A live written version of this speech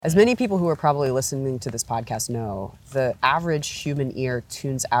As many people who are probably listening to this podcast know, the average human ear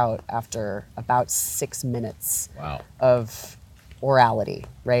tunes out after about 6 minutes of orality,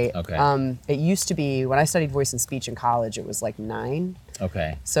 right? Okay. It used to be, when I studied voice and speech in college, it was like 9.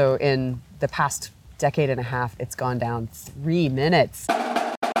 Okay. So in the past decade and a half, it's gone down 3 minutes.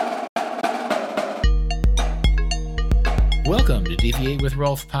 Welcome to Deviate with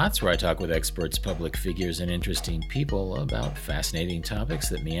Rolf Potts, where I talk with experts, public figures, and interesting people about fascinating topics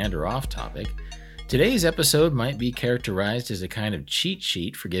that meander off topic. Today's episode might be characterized as a kind of cheat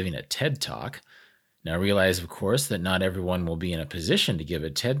sheet for giving a TED Talk. Now, I realize, of course, that not everyone will be in a position to give a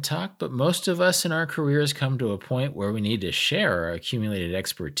TED Talk, but most of us in our careers come to a point where we need to share our accumulated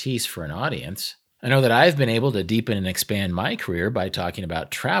expertise for an audience. I know that I've been able to deepen and expand my career by talking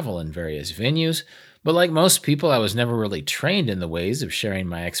about travel in various venues, but like most people, I was never really trained in the ways of sharing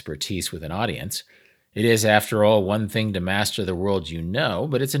my expertise with an audience. It is, after all, one thing to master the world you know,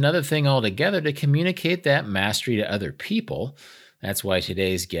 but it's another thing altogether to communicate that mastery to other people. That's why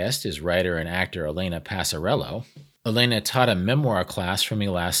today's guest is writer and actor Elena Passarello. Elena taught a memoir class for me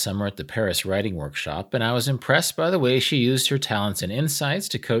last summer at the Paris Writing Workshop, and I was impressed by the way she used her talents and insights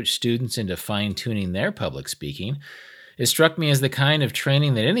to coach students into fine-tuning their public speaking. It struck me as the kind of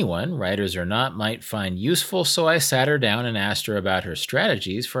training that anyone, writers or not, might find useful, so I sat her down and asked her about her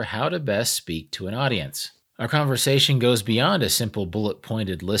strategies for how to best speak to an audience. Our conversation goes beyond a simple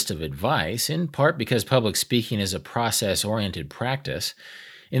bullet-pointed list of advice, in part because public speaking is a process-oriented practice.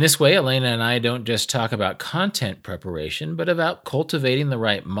 In this way, Elena and I don't just talk about content preparation, but about cultivating the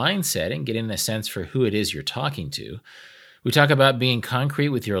right mindset and getting a sense for who it is you're talking to. We talk about being concrete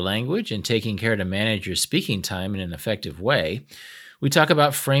with your language and taking care to manage your speaking time in an effective way. We talk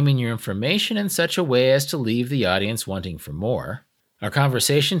about framing your information in such a way as to leave the audience wanting for more. Our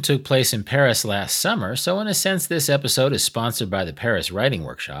conversation took place in Paris last summer, so in a sense this episode is sponsored by the Paris Writing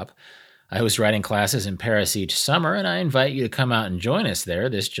Workshop. I host writing classes in Paris each summer, and I invite you to come out and join us there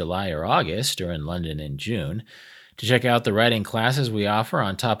this July or August, or in London in June. To check out the writing classes we offer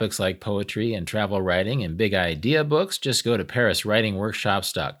on topics like poetry and travel writing and big idea books, just go to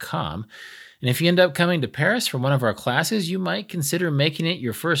pariswritingworkshops.com. And if you end up coming to Paris for one of our classes, you might consider making it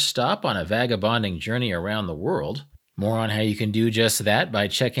your first stop on a vagabonding journey around the world. More on how you can do just that by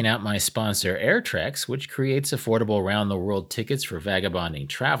checking out my sponsor Airtrex, which creates affordable round-the-world tickets for vagabonding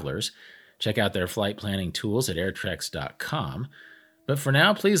travelers. Check out their flight planning tools at airtrex.com. But for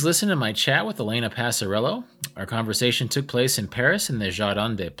now, please listen to my chat with Elena Passarello. Our conversation took place in Paris in the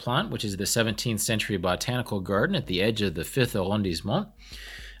Jardin des Plantes, which is the 17th century botanical garden at the edge of the 5th arrondissement.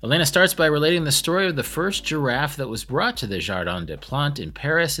 Elena starts by relating the story of the first giraffe that was brought to the Jardin des Plantes in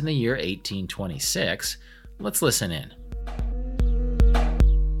Paris in the year 1826. Let's listen in.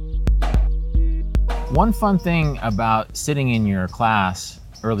 One fun thing about sitting in your class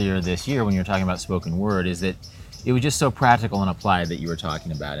earlier this year when you were talking about spoken word is that it was just so practical and applied that you were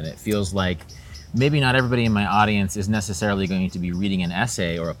talking about. And it feels like maybe not everybody in my audience is necessarily going to be reading an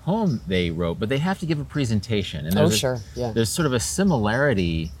essay or a poem they wrote, but they have to give a presentation. And there's sort of a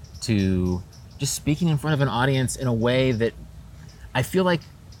similarity to just speaking in front of an audience in a way that I feel like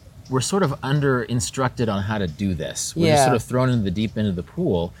we're sort of under-instructed on how to do this. We're just sort of thrown into the deep end of the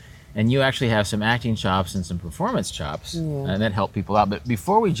pool. And you actually have some acting chops and some performance chops, and that help people out. But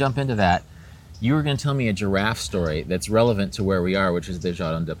before we jump into that, you were going to tell me a giraffe story that's relevant to where we are, which is the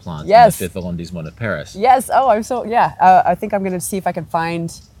Jardin des Plantes, in the 5th arrondissement of Paris. Yes. Oh, I think I'm going to see if I can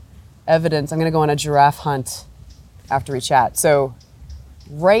find evidence. I'm going to go on a giraffe hunt after we chat. So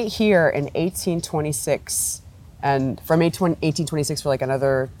right here in 1826, and from 1826 for like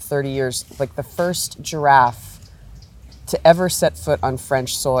another 30 years, like the first giraffe to ever set foot on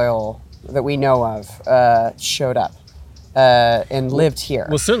French soil that we know of showed up. And lived here.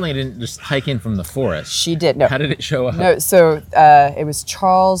 Well, certainly it didn't just hike in from the forest. She did. No. How did it show up? No. So it was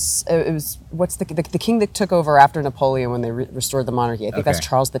Charles. It was what's the king that took over after Napoleon when they restored the monarchy. I think that's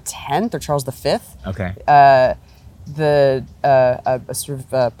Charles the 10th or Charles the 5th. Okay. A sort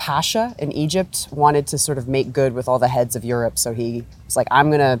of pasha in Egypt wanted to sort of make good with all the heads of Europe, so he was like, "I'm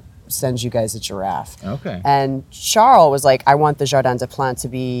gonna send you guys a giraffe." Okay. And Charles was like, "I want the Jardin des Plantes to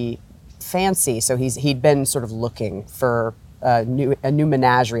be fancy," so he'd been sort of looking for a new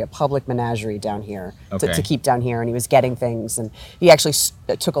menagerie, a public menagerie down here to keep down here, and he was getting things, and he actually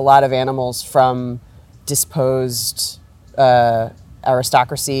took a lot of animals from disposed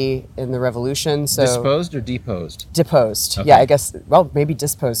aristocracy in the Revolution. So disposed or deposed? Deposed. Okay. Yeah, I guess. Well, maybe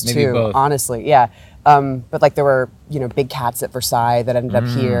disposed maybe too. Both. Honestly, yeah. But like there were big cats at Versailles that ended up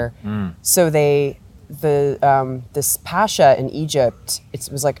here, so they this pasha in Egypt, it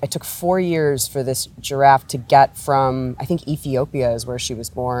was like it took 4 years for this giraffe to get from, I think Ethiopia is where she was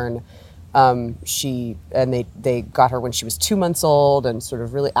born. They got her when she was 2 months old and sort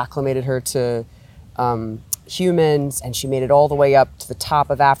of really acclimated her to humans, and she made it all the way up to the top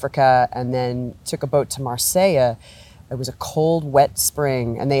of Africa and then took a boat to Marseille. It was a cold, wet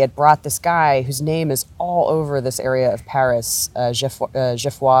spring, and they had brought this guy whose name is all over this area of Paris,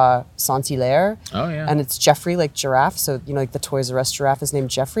 Geoffroy Saint-Hilaire. Oh, yeah. And it's Geoffrey, like giraffe. So, like the Toys R Us giraffe is named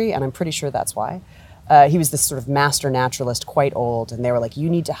Geoffrey, and I'm pretty sure that's why. He was this sort of master naturalist, quite old, and they were like, you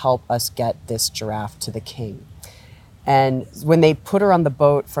need to help us get this giraffe to the king. And when they put her on the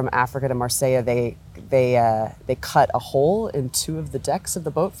boat from Africa to Marseille, they cut a hole in 2 of the decks of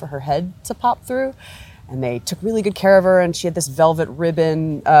the boat for her head to pop through. And they took really good care of her, and she had this velvet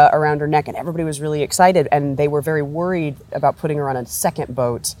ribbon around her neck, and everybody was really excited. And they were very worried about putting her on a second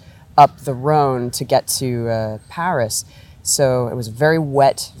boat up the Rhone to get to Paris. So it was a very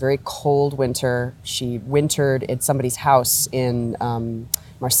wet, very cold winter. She wintered at somebody's house in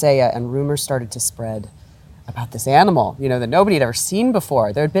Marseille, and rumors started to spread about this animal, that nobody had ever seen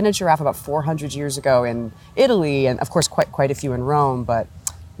before. There had been a giraffe about 400 years ago in Italy, and of course quite a few in Rome, but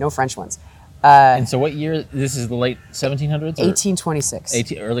no French ones. And so what year? This is the late 1700s? 1826.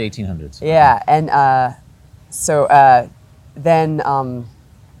 Early 1800s. Yeah, and then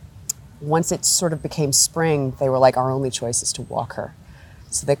once it sort of became spring, they were like, our only choice is to walk her.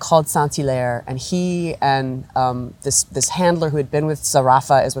 So they called Saint-Hilaire, and he and this handler who had been with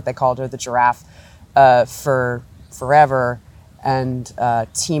Zarafa, is what they called her, the giraffe, for forever, and a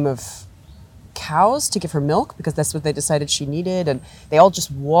team of cows to give her milk because that's what they decided she needed. And they all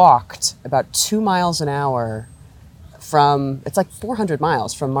just walked about 2 miles an hour it's like 400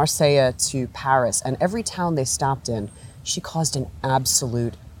 miles from Marseille to Paris. And every town they stopped in, she caused an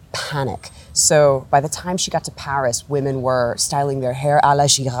absolute panic. So by the time she got to Paris, women were styling their hair à la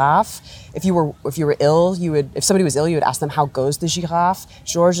girafe. If you were ill, if somebody was ill, you would ask them, how goes the giraffe?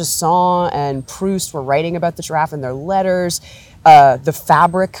 Georges Sand and Proust were writing about the giraffe in their letters. The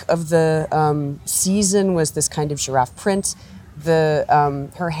fabric of the season was this kind of giraffe print.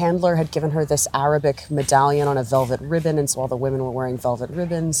 Her handler had given her this Arabic medallion on a velvet ribbon, and so all the women were wearing velvet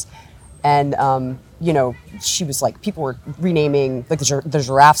ribbons. And she was like, people were renaming, like the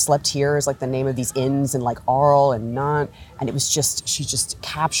Giraffe Slept Here is like the name of these inns in like Arles and Nantes, and it was she just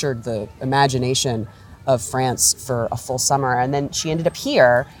captured the imagination of France for a full summer. And then she ended up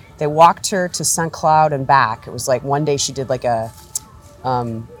here. They walked her to St. Cloud and back. It was like one day she did like a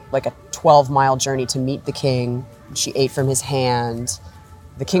 12-mile journey to meet the king. She ate from his hand.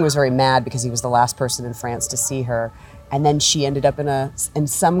 The king was very mad because he was the last person in France to see her. And then she ended up in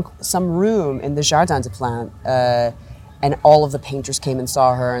some room in the Jardin des Plantes, and all of the painters came and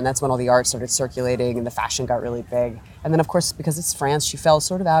saw her, and that's when all the art started circulating and the fashion got really big. And then, of course, because it's France, she fell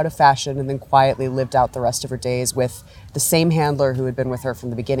sort of out of fashion and then quietly lived out the rest of her days with the same handler who had been with her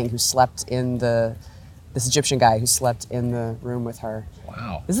from the beginning, this Egyptian guy who slept in the room with her.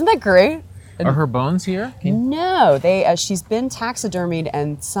 Wow. Isn't that great? Are her bones here? No, she's been taxidermied,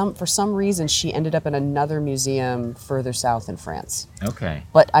 and for some reason she ended up in another museum further south in France. Okay.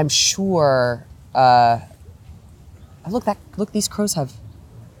 But I'm sure. Look, these crows have.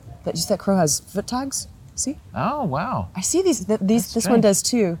 That crow has foot tags. See? Oh wow. I see these. This one does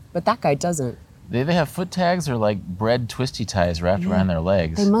too, but that guy doesn't. They have foot tags or like bread twisty ties wrapped around their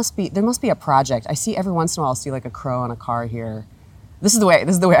legs. There must be a project. I see every once in a while. I'll see like a crow on a car here. This is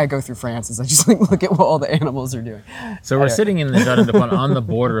the way I go through France. Is I just like look at what all the animals are doing. So we're sitting in the Jardin des Plantes on the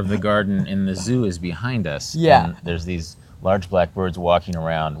border of the garden, and the zoo is behind us. Yeah. And there's these large black birds walking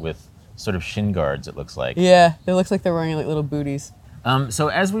around with sort of shin guards. It looks like. Yeah, it looks like they're wearing like little booties. So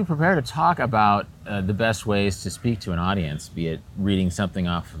as we prepare to talk about the best ways to speak to an audience, be it reading something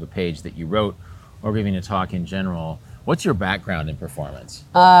off of a page that you wrote, or giving a talk in general, what's your background in performance?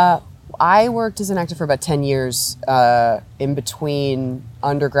 I worked as an actor for about 10 years in between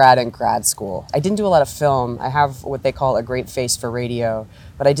undergrad and grad school. I didn't do a lot of film. I have what they call a great face for radio,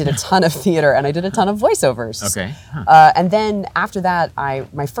 but I did a ton of theater and I did a ton of voiceovers. Okay. Huh. And then after that,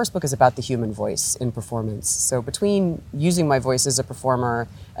 my first book is about the human voice in performance. So between using my voice as a performer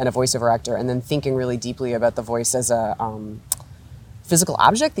and a voiceover actor, and then thinking really deeply about the voice as a physical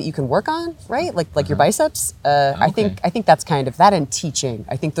object that you can work on, right? Like your biceps. Okay. I think that's kind of that, and teaching.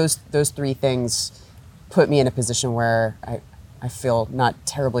 I think those three things put me in a position where I feel not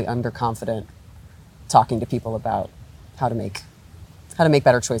terribly underconfident talking to people about how to make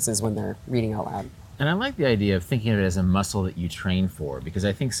better choices when they're reading out loud. And I like the idea of thinking of it as a muscle that you train for, because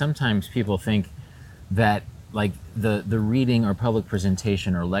I think sometimes people think that like the reading or public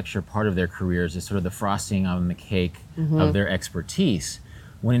presentation or lecture part of their careers is sort of the frosting on the cake of their expertise,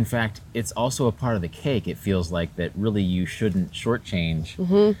 when in fact it's also a part of the cake. It feels like that really you shouldn't shortchange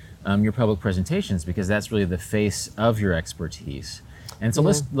your public presentations, because that's really the face of your expertise. And so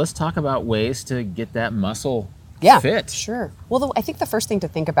let's talk about ways to get that muscle fit. Sure. Well, I think the first thing to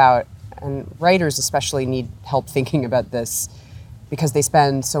think about, and writers especially need help thinking about this, because they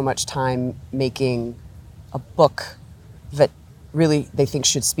spend so much time making a book that really they think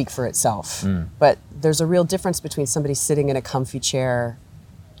should speak for itself. But there's a real difference between somebody sitting in a comfy chair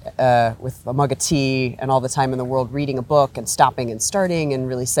with a mug of tea and all the time in the world reading a book and stopping and starting and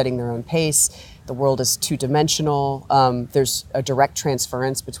really setting their own pace. The world is two-dimensional. There's a direct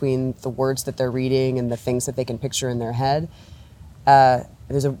transference between the words that they're reading and the things that they can picture in their head.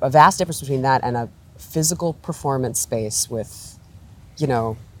 There's a vast difference between that and a physical performance space with,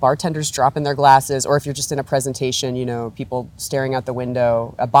 bartenders dropping their glasses, or if you're just in a presentation, people staring out the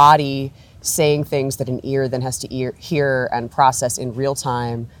window, a body saying things that an ear then has to hear and process in real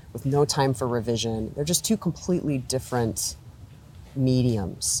time with no time for revision. They're just two completely different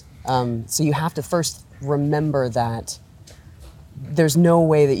mediums. So you have to first remember that there's no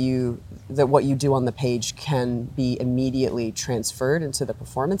way that what you do on the page can be immediately transferred into the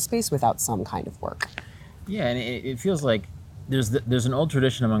performance space without some kind of work. Yeah, and it feels like there's an old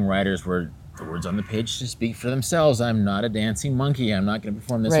tradition among writers where the words on the page should speak for themselves. I'm not a dancing monkey. I'm not going to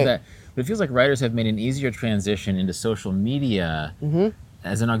perform this or that. But it feels like writers have made an easier transition into social media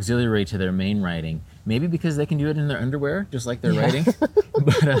as an auxiliary to their main writing. Maybe because they can do it in their underwear, just like they're writing.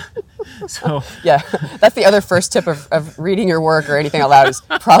 But yeah, that's the other first tip of reading your work or anything out loud is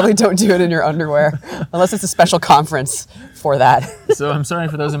probably don't do it in your underwear unless it's a special conference for that. So I'm sorry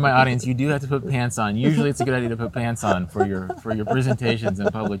for those in my audience. You do have to put pants on. Usually, it's a good idea to put pants on for your presentations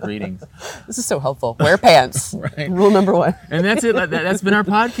and public readings. This is so helpful. Wear pants. Right. Rule number 1. And that's it. That's been our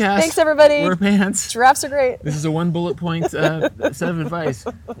podcast. Thanks, everybody. Wear pants. Giraffes are great. This is a 1 bullet point set of advice.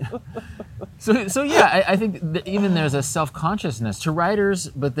 So yeah, I think that even there's a self-consciousness to writers,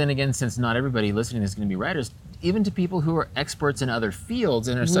 but then again, since not everybody listening is going to be writers, even to people who are experts in other fields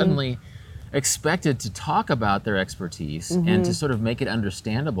and are suddenly expected to talk about their expertise and to sort of make it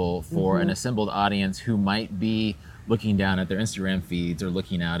understandable for an assembled audience who might be looking down at their Instagram feeds or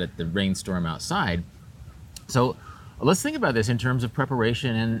looking out at the rainstorm outside. So let's think about this in terms of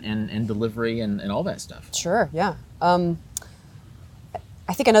preparation and delivery and all that stuff. Sure, yeah.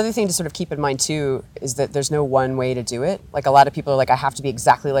 I think another thing to sort of keep in mind too is that there's no one way to do it. Like a lot of people are like, I have to be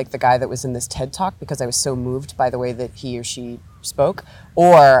exactly like the guy that was in this TED Talk because I was so moved by the way that he or she spoke.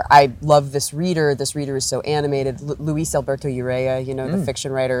 Or I love this reader is so animated. Luis Alberto Urrea, the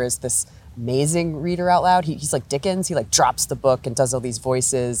fiction writer, is this amazing reader out loud. He's like Dickens. He like drops the book and does all these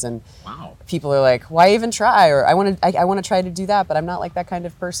voices, and people are like, why even try? Or I want to try to do that, but I'm not like that kind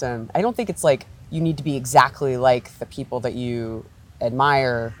of person. I don't think it's like you need to be exactly like the people that you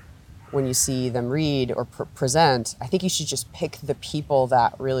admire when you see them read or present. I think you should just pick the people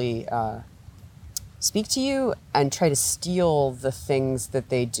that really speak to you and try to steal the things that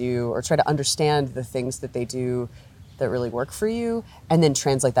they do, or try to understand the things that they do that really work for you, and then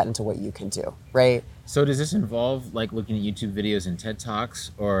translate that into what you can do, right? So does this involve like looking at YouTube videos and TED Talks,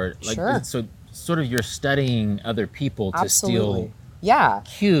 or like so sort of you're studying other people to steal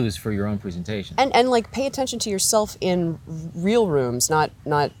cues for your own presentation? And like pay attention to yourself in real rooms, not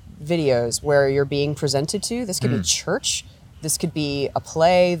videos where you're being presented to. This could be church, this could be a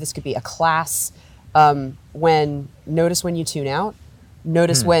play, this could be a class. Notice when you tune out.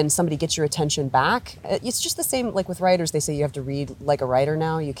 Notice when somebody gets your attention back. It's just the same, like with writers, they say you have to read like a writer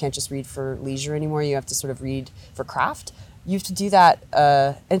now. You can't just read for leisure anymore. You have to sort of read for craft. You have to do that.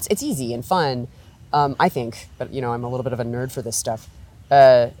 It's easy and fun, I think. But I'm a little bit of a nerd for this stuff.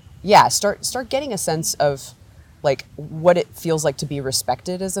 Start getting a sense of like what it feels like to be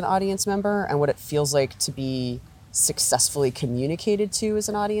respected as an audience member and what it feels like to be successfully communicated to as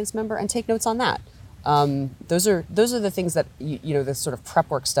an audience member, and take notes on that. Those are the things that the sort of prep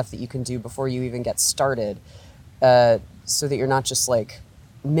work stuff that you can do before you even get started, so that you're not just like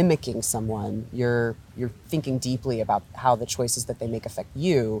mimicking someone. You're thinking deeply about how the choices that they make affect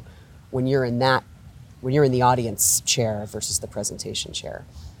you when you're in the audience chair versus the presentation chair.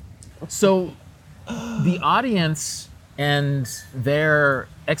 So the audience and their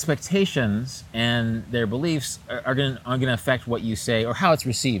expectations and their beliefs are going to affect what you say or how it's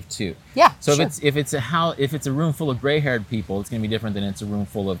received too. Yeah. So if it's a room full of gray-haired people, it's going to be different than it's a room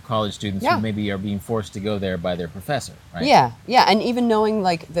full of college students who maybe are being forced to go there by their professor, right? Yeah, and even knowing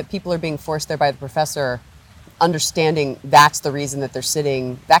like that people are being forced there by the professor, understanding that's the reason that they're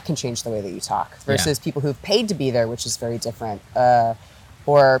sitting, that can change the way that you talk versus people who've paid to be there, which is very different.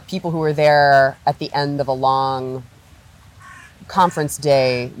 Or people who are there at the end of a long conference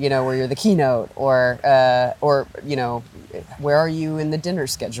day, where you're the keynote, or where are you in the dinner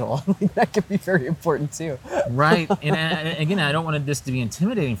schedule? That can be very important too. Right. And again, I don't want this to be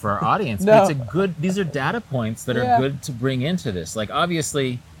intimidating for our audience, No. but these are data points that are good to bring into this. Like,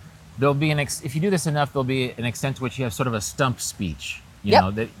 obviously, there'll be if you do this enough, there'll be an extent to which you have sort of a stump speech, you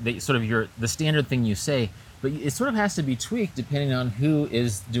know, that sort of the standard thing you say, but it sort of has to be tweaked depending on who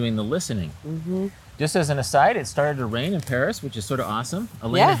is doing the listening. Mm-hmm. Just as an aside, it started to rain in Paris, which is sort of awesome.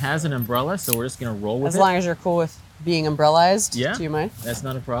 Elena has an umbrella, so we're just going to roll with it. As long as you're cool with being umbrellized, do you mind? That's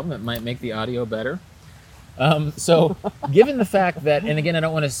not a problem. It might make the audio better. So given the fact that, and again, I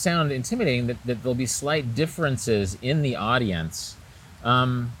don't want to sound intimidating, that there'll be slight differences in the audience,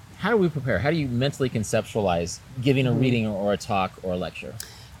 how do we prepare? How do you mentally conceptualize giving a reading or a talk or a lecture?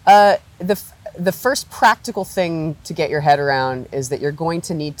 The first practical thing to get your head around is that you're going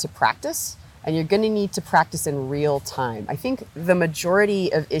to need to practice, and you're going to need to practice in real time. I think the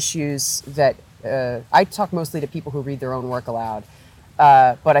majority of issues that I talk mostly to people who read their own work aloud,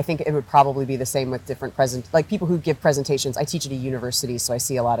 but I think it would probably be the same with different like people who give presentations. I teach at a university, so I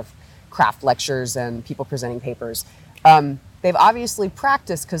see a lot of craft lectures and people presenting papers. They've obviously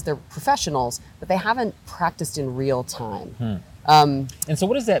practiced because they're professionals, but they haven't practiced in real time. And so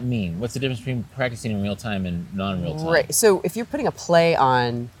what does that mean? What's the difference between practicing in real time and non-real time? Right. So if you're putting a play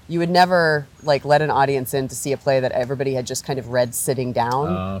on, you would never let an audience in to see a play that everybody had just kind of read sitting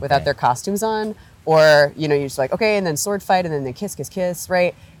down without their costumes on. Or, you're just like, okay, and then sword fight, and then they kiss,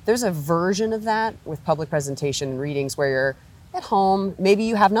 right? There's a version of that with public presentation and readings where you're at home, maybe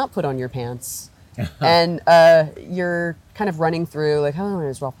you have not put on your pants, and you're kind of running through, like, hello, my name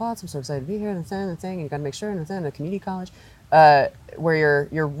is Rolf Potts, I'm so excited to be here, and you got to make sure, and a community college, where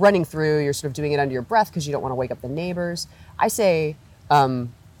you're running through, you're sort of doing it under your breath because you don't want to wake up the neighbors. I say,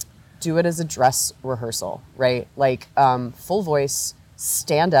 do it as a dress rehearsal, right? Like, full voice,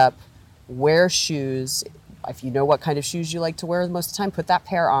 stand up, wear shoes. If you know what kind of shoes you like to wear most of the time, put that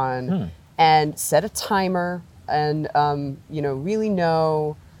pair on and set a timer and, really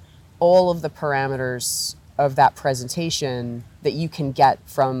know all of the parameters of that presentation that you can get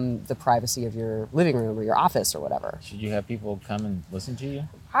from the privacy of your living room or your office or whatever. Should you have people come and listen to you?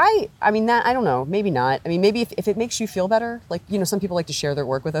 I mean, that, I don't know, maybe not. I mean, maybe if it makes you feel better, like, some people like to share their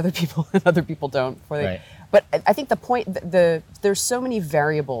work with other people and other people don't. But I think the point, there's so many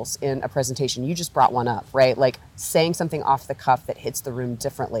variables in a presentation. You just brought one up, right? Like saying something off the cuff that hits the room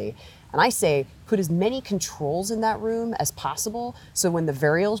differently. And I say, put as many controls in that room as possible. So when the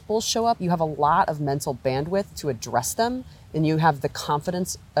variables show up, you have a lot of mental bandwidth to address them. And you have the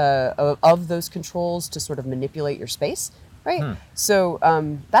confidence of those controls to sort of manipulate your space, right? So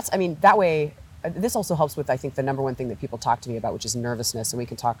that way, this also helps with, I think, the number one thing that people talk to me about, which is nervousness.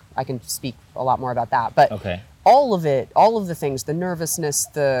 And I can speak a lot more about that. But all of the things, the nervousness,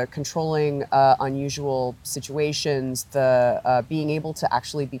 the controlling unusual situations, the being able to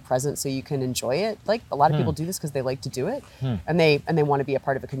actually be present so you can enjoy it. Like, a lot of people do this because they like to do it and they want to be a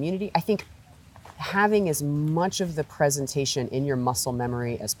part of a community. I think having as much of the presentation in your muscle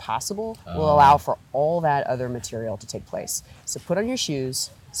memory as possible will allow for all that other material to take place. So put on your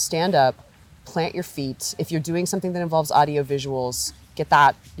shoes, stand up, plant your feet. If you're doing something that involves audio visuals, get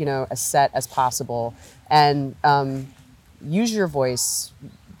that, as set as possible, and use your voice.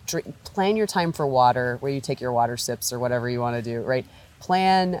 Plan your time for water, where you take your water sips or whatever you want to do, right?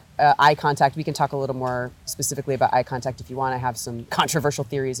 Plan eye contact. We can talk a little more specifically about eye contact if you want to have some controversial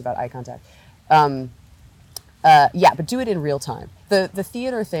theories about eye contact. But do it in real time. The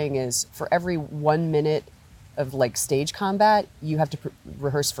theater thing is, for every 1 minute of stage combat, you have to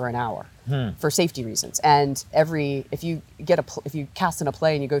rehearse for an hour for safety reasons. And if you cast in a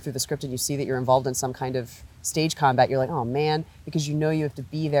play and you go through the script and you see that you're involved in some kind of stage combat, you're like, oh man, because you have to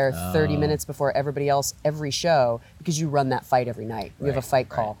be there 30 minutes before everybody else every show, because you run that fight every night. You have a fight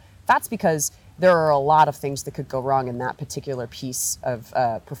call. That's because there are a lot of things that could go wrong in that particular piece of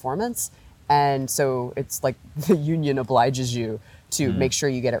performance. And so it's like the union obliges you to make sure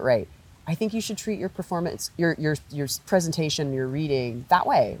you get it right. I think you should treat your performance, your presentation, your reading that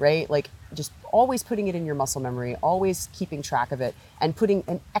way, right? Like, just always putting it in your muscle memory, always keeping track of it, and putting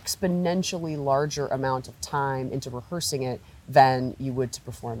an exponentially larger amount of time into rehearsing it than you would to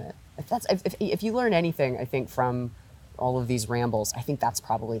perform it. If you learn anything, I think, from all of these rambles, I think that's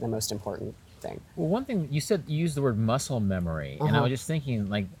probably the most important thing. Well, one thing you said, you used the word muscle memory, and I was just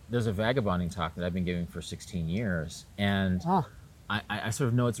thinking, there's a vagabonding talk that I've been giving for 16 years, and I sort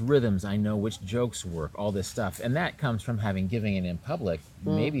of know its rhythms. I know which jokes work, all this stuff. And that comes from having given it in public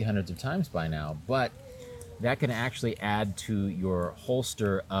maybe hundreds of times by now. But that can actually add to your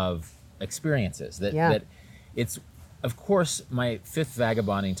holster of experiences. That it's, of course, my fifth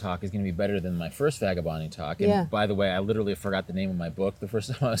vagabonding talk is going to be better than my first vagabonding talk. And by the way, I literally forgot the name of my book the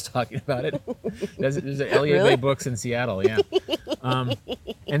first time I was talking about it. There's Elliott Bay Books in Seattle, yeah.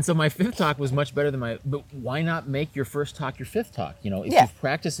 And so my fifth talk was much better than but why not make your first talk your fifth talk? You know, if you've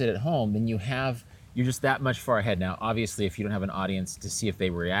practiced it at home, then you're just that much far ahead. Now, obviously, if you don't have an audience to see if they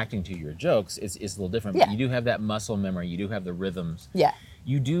were reacting to your jokes, it's a little different. But you do have that muscle memory. You do have the rhythms. Yeah.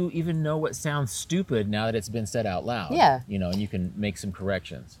 You do even know what sounds stupid now that it's been said out loud. Yeah. You know, and you can make some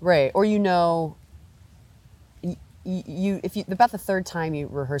corrections. Right. Or if about the third time you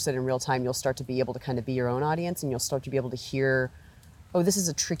rehearse it in real time, you'll start to be able to kind of be your own audience, and you'll start to be able to hear, oh, this is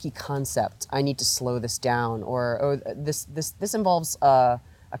a tricky concept. I need to slow this down. Or, oh, this involves a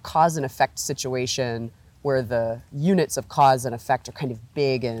cause and effect situation where the units of cause and effect are kind of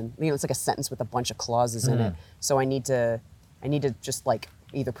big, and it's like a sentence with a bunch of clauses in it. So I need to just like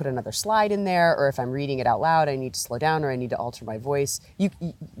either put another slide in there, or if I'm reading it out loud, I need to slow down, or I need to alter my voice.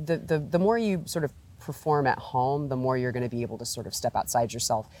 The more you sort of perform at home, the more you're going to be able to sort of step outside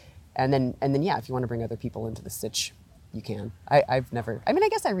yourself, and then if you want to bring other people into the stitch, you can. I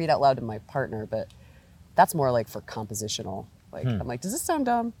guess I read out loud to my partner, but that's more like for compositional. Like I'm like, does this sound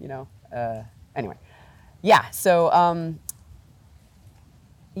dumb? Anyway, yeah. So and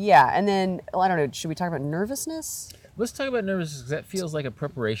then I don't know. Should we talk about nervousness? Let's talk about nervousness, because that feels like a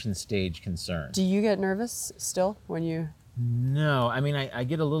preparation stage concern. Do you get nervous still when you? No, I mean, I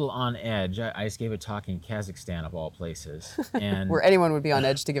get a little on edge. I just gave a talk in Kazakhstan, of all places, and where anyone would be on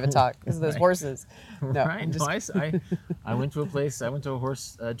edge to give a talk because of those horses. No, right? I went to a place. I went to a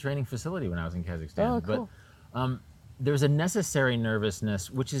horse training facility when I was in Kazakhstan. Oh, cool. But there's a necessary nervousness,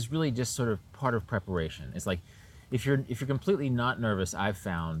 which is really just sort of part of preparation. It's like if you're completely not nervous, I've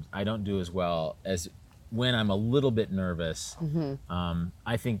found I don't do as well as when I'm a little bit nervous.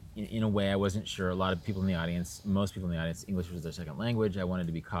 I think in a way I wasn't sure. A lot of people in the audience, most people in the audience, English was their second language. I wanted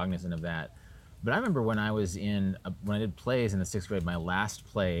to be cognizant of that. But I remember when I did plays in the sixth grade, my last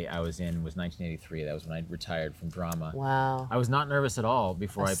play I was in was 1983. That was when I retired from drama. Wow. I was not nervous at all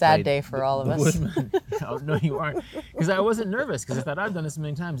before I played. Sad day for all of us. Woodman. Oh, no, you aren't. Because I wasn't nervous, because I thought I've done this a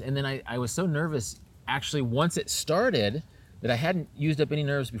million times. And then I was so nervous, actually, once it started, that I hadn't used up any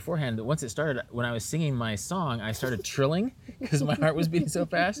nerves beforehand. That once it started, when I was singing my song, I started trilling because my heart was beating so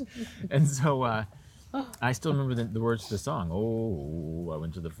fast. And so I still remember the words to the song. Oh, I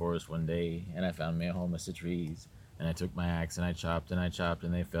went to the forest one day and I found me a home of trees. And I took my axe and I chopped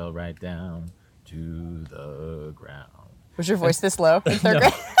and they fell right down to the ground. Was your voice this low in third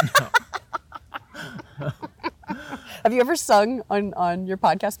grade? No. Have you ever sung on your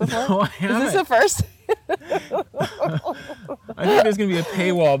podcast before? No, I haven't. Is this the first? I think there's going to be a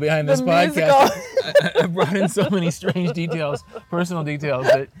paywall behind this podcast. I brought in so many strange details, personal details,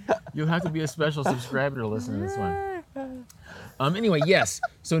 that you'll have to be a special subscriber to listen to this one. Anyway, yes.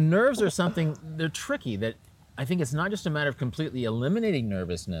 So nerves are something, they're tricky. That I think it's not just a matter of completely eliminating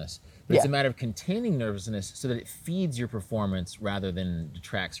nervousness, but it's a matter of containing nervousness so that it feeds your performance rather than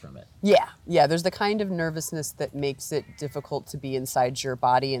detracts from it. Yeah. There's the kind of nervousness that makes it difficult to be inside your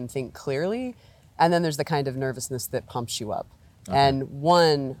body and think clearly. And then there's the kind of nervousness that pumps you up. Okay. And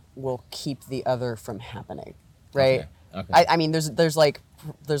one will keep the other from happening, right? Okay. I mean, there's like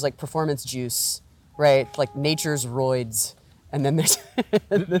performance juice, right? Like nature's roids. And then there's...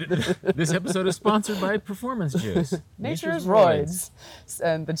 This episode is sponsored by Performance Juice. Nature's roids.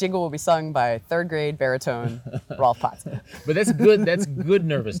 And the jingle will be sung by third grade baritone Rolf Potts. But that's good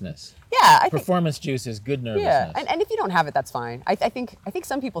nervousness. Yeah. Performance juice is good nervousness. Yeah, and if you don't have it, that's fine. I think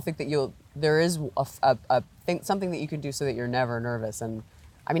some people think that there is a thing, something that you can do so that you're never nervous. And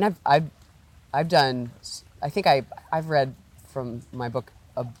I mean, I've done, I think I've read from my book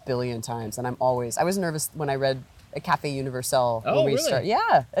a billion times, and I was nervous when I read a Cafe Universal. Oh, really?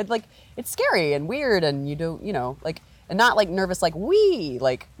 Yeah, it's scary and weird, and you don't, and not like nervous like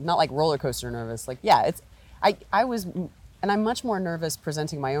not like roller coaster nervous. Like, yeah, I was, and I'm much more nervous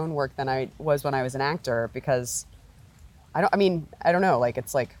presenting my own work than I was when I was an actor, because I don't know, like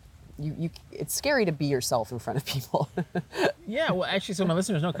it's like it's scary to be yourself in front of people. Yeah, well, actually, so my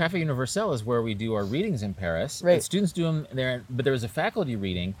listeners know Cafe Universal is where we do our readings in Paris. Right. And students do them there, but there was a faculty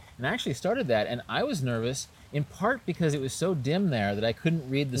reading, and I actually started that, and I was nervous in part because it was so dim there that I couldn't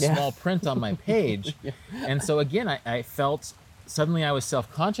read the small print on my page. And so again, I felt suddenly I was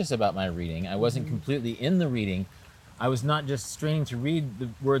self-conscious about my reading. I wasn't completely in the reading. I was not just straining to read the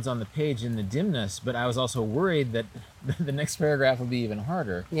words on the page in the dimness, but I was also worried that the next paragraph would be even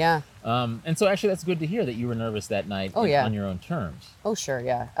harder. Yeah. And so actually that's good to hear that you were nervous that night on your own terms. Oh, sure,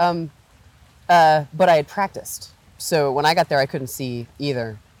 yeah. But I had practiced. So when I got there, I couldn't see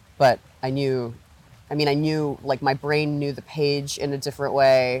either. But I knew, like, my brain knew the page in a different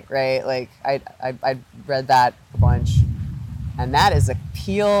way, right? Like, I'd read that a bunch. And that is a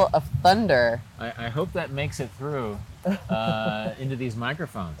peal of thunder. I hope that makes it through into these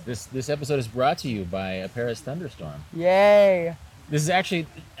microphones. This episode is brought to you by a Paris thunderstorm. Yay! This is actually,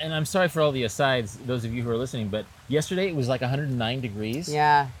 and I'm sorry for all the asides, those of you who are listening, but yesterday it was like 109 degrees.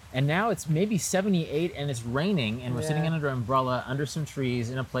 Yeah. And now it's maybe 78 and it's raining and we're sitting under an umbrella under some trees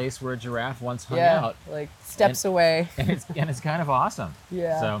in a place where a giraffe once hung out. Like steps away. And it's kind of awesome.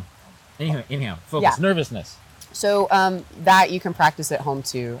 Yeah. So anyhow, focus, nervousness. So that you can practice at home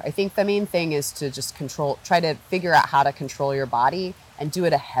too. I think the main thing is to just try to figure out how to control your body and do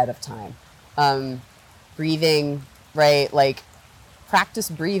it ahead of time. Breathing, right? Like practice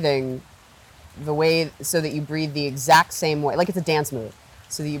breathing the way so that you breathe the exact same way, like it's a dance move.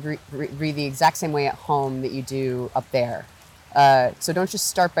 So that you breathe the exact same way at home that you do up there. So don't just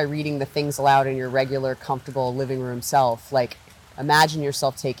start by reading the things aloud in your regular, comfortable living room self. Like imagine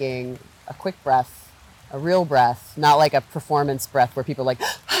yourself taking a quick breath, a real breath, not like a performance breath where people are like,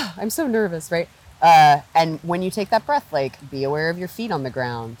 I'm so nervous, right? And when you take that breath, like be aware of your feet on the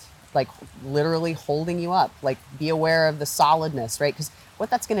ground, like literally holding you up, like be aware of the solidness, right? Because what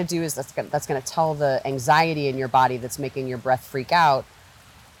that's going to do is that's going to tell the anxiety in your body that's making your breath freak out,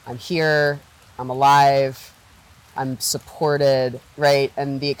 I'm here, I'm alive, I'm supported, right?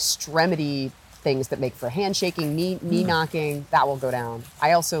 And the extremity things that make for handshaking, knee knocking, that will go down.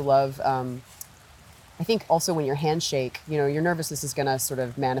 I also love, I think also when your handshake, your nervousness is going to sort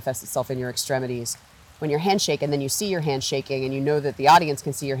of manifest itself in your extremities. When your handshake and then you see your hand shaking and you know that the audience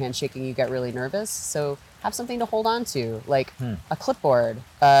can see your hand shaking, you get really nervous. So have something to hold on to, like a clipboard,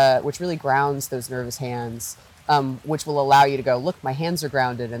 which really grounds those nervous hands. Which will allow you to go, look, my hands are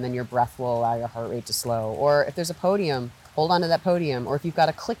grounded, and then your breath will allow your heart rate to slow. Or if there's a podium, hold on to that podium. Or if you've got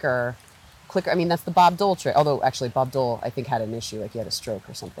a clicker, that's the Bob Dole trick. Although, actually, Bob Dole, I think, had an issue, like he had a stroke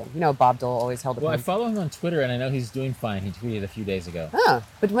or something. Bob Dole always held a pen. Well, I follow him on Twitter, and I know he's doing fine. He tweeted a few days ago.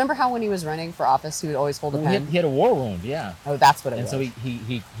 But remember how when he was running for office, he would always hold a pen? He had a war wound, yeah. Oh, that's what it was. And so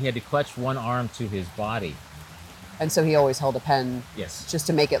he had to clutch one arm to his body. And so he always held a pen just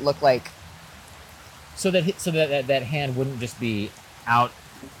to make it look like... So that hand wouldn't just be out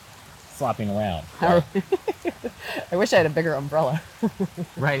flopping around. Right? I wish I had a bigger umbrella.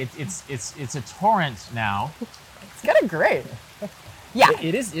 Right, it's a torrent now. It's kind of great. Yeah,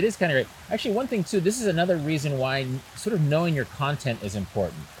 it is kind of great. Actually, one thing too. This is another reason why sort of knowing your content is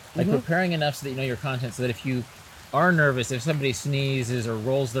important. Like preparing enough so that you know your content, so that if you are nervous, if somebody sneezes or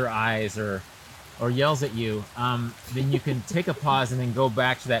rolls their eyes or yells at you, then you can take a pause and then go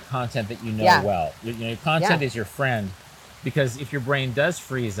back to that content that you know well. Your content is your friend, because if your brain does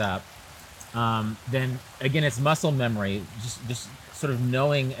freeze up, then again, it's muscle memory, just sort of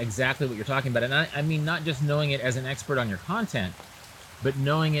knowing exactly what you're talking about. And I mean, not just knowing it as an expert on your content, but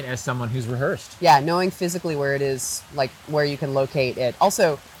knowing it as someone who's rehearsed. Yeah, knowing physically where it is, like where you can locate it.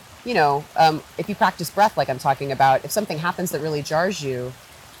 Also, if you practice breath like I'm talking about, if something happens that really jars you,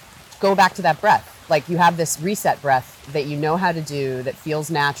 go back to that breath. Like you have this reset breath that you know how to do, that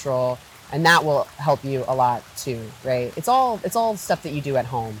feels natural, and that will help you a lot too, right? It's all stuff that you do at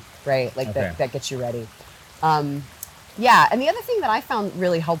home, right? Like that gets you ready. And the other thing that I found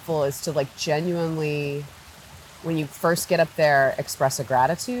really helpful is to like genuinely, when you first get up there, express a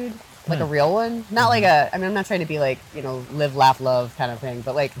gratitude, like a real one. Not like I'm not trying to be like, live, laugh, love kind of thing,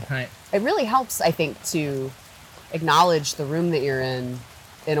 but like it really helps, I think, to acknowledge the room that you're in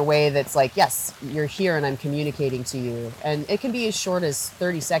a way that's like, yes, you're here and I'm communicating to you. And it can be as short as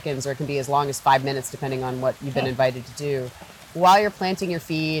 30 seconds or it can be as long as 5 minutes, depending on what you've been invited to do. While you're planting your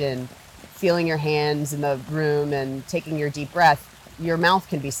feet and feeling your hands in the room and taking your deep breath, your mouth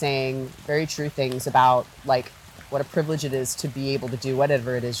can be saying very true things about like what a privilege it is to be able to do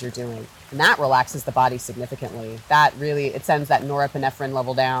whatever it is you're doing. And that relaxes the body significantly. That really, it sends that norepinephrine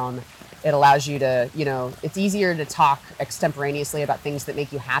level down. It allows you to, it's easier to talk extemporaneously about things that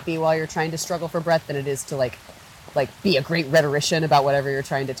make you happy while you're trying to struggle for breath than it is to like be a great rhetorician about whatever you're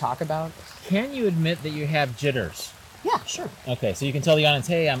trying to talk about. Can you admit that you have jitters? Yeah, sure. Okay, so you can tell the audience,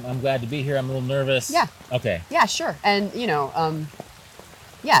 hey, I'm glad to be here. I'm a little nervous. Yeah. Okay. Yeah, sure. And, and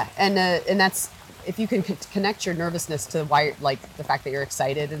that's, if you can connect your nervousness to why, like the fact that you're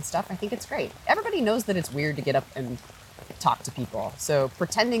excited and stuff, I think it's great. Everybody knows that it's weird to get up and talk to people. So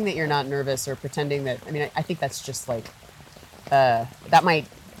pretending that you're not nervous or pretending that, I think that's just like, that might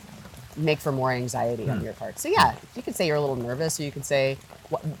make for more anxiety on your part. So yeah, you could say you're a little nervous, or you could say,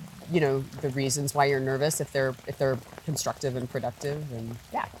 the reasons why you're nervous if they're constructive and productive, and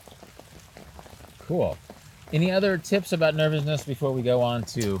yeah. Cool. Any other tips about nervousness before we go on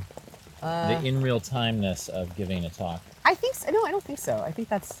to the in real timeness of giving a talk? I think so. No, I don't think so. I think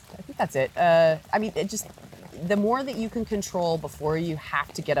that's it. It just, the more that you can control before you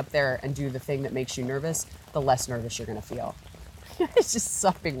have to get up there and do the thing that makes you nervous, the less nervous you're going to feel. It's just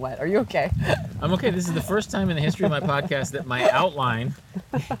sopping wet. Are you okay? I'm okay. This is the first time in the history of my podcast that my outline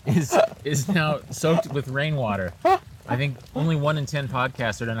is now soaked with rainwater. I think only 1 in 10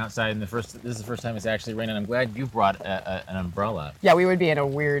 podcasts are done outside, and this is the first time it's actually raining. I'm glad you brought an umbrella. Yeah, we would be in a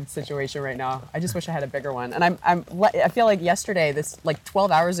weird situation right now. I just wish I had a bigger one. And I feel like yesterday,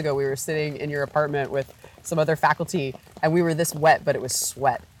 12 hours ago, we were sitting in your apartment with some other faculty, and we were this wet, but it was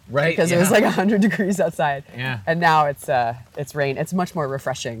sweat. Right. Because it was like 100 degrees outside. Yeah. And now it's rain. It's much more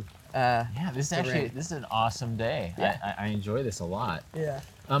refreshing. This is an awesome day. Yeah. I enjoy this a lot. Yeah.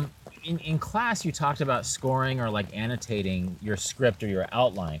 In class, you talked about scoring or like annotating your script or your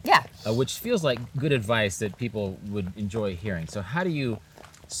outline. Yeah. Which feels like good advice that people would enjoy hearing. So how do you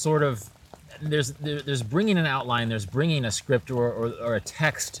sort of, there's bringing an outline, there's bringing a script or a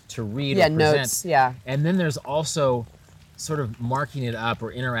text to read or present. Notes, yeah. And then there's also sort of marking it up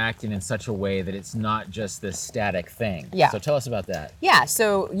or interacting in such a way that it's not just this static thing. Yeah. So tell us about that. Yeah,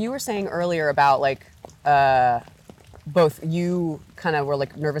 so you were saying earlier about both you kind of were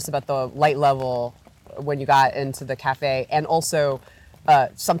like nervous about the light level when you got into the cafe, and also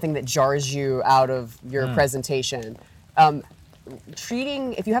something that jars you out of your presentation.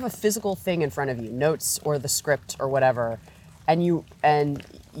 If you have a physical thing in front of you, notes or the script or whatever, and you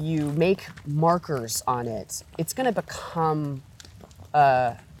make markers on it, it's going to become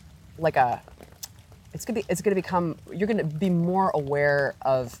you're going to be more aware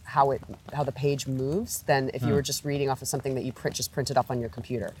of how the page moves than if you were just reading off of something that you just printed off on your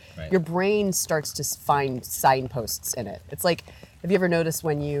computer. Right. Your brain starts to find signposts in it. It's like, have you ever noticed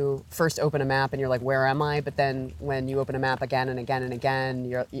when you first open a map and you're like, where am I? But then when you open a map again and again and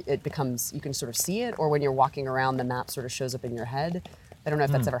again, it becomes, you can sort of see it. Or when you're walking around, the map sort of shows up in your head. I don't know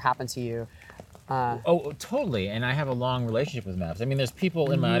if that's ever happened to you. Oh, totally. And I have a long relationship with maps. I mean, there's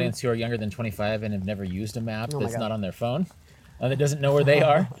people in my audience who are younger than 25 and have never used a map that's not on their phone, that doesn't know where they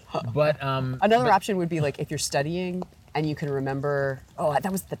are. But another option would be like if you're studying and you can remember, oh,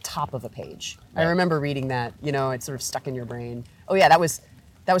 that was the top of a page. Right. I remember reading that. It's sort of stuck in your brain. Oh yeah, that was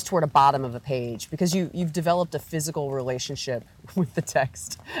toward the bottom of a page, because you've developed a physical relationship with the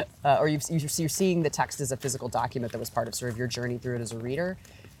text, or you're seeing the text as a physical document that was part of sort of your journey through it as a reader.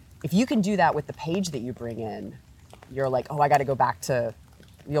 If you can do that with the page that you bring in, you're like, oh, I got to go back to,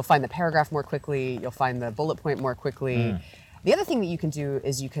 you'll find the paragraph more quickly, you'll find the bullet point more quickly. The other thing that you can do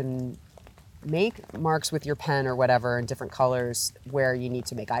is you can make marks with your pen or whatever in different colors where you need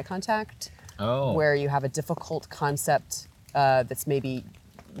to make eye contact, where you have a difficult concept that's maybe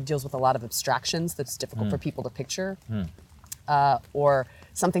deals with a lot of abstractions that's difficult for people to picture, or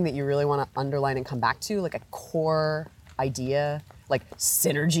something that you really want to underline and come back to, like a core idea, like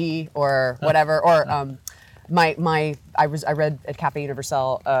synergy or whatever. Or I read at Cafe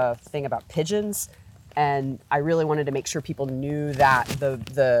Universal a thing about pigeons, and I really wanted to make sure people knew that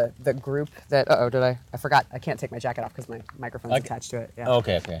the group that I forgot, I can't take my jacket off because my microphone's attached to it. Yeah.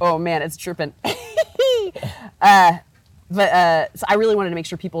 Okay. Oh man, it's tripping. So I really wanted to make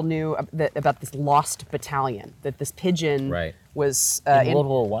sure people knew about this lost battalion, that this pigeon was in World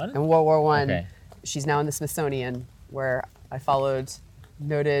War I? In World War I. Okay. She's now in the Smithsonian, where I followed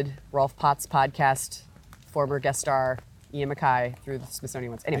noted Rolf Potts podcast, former guest star Ian MacKaye, through the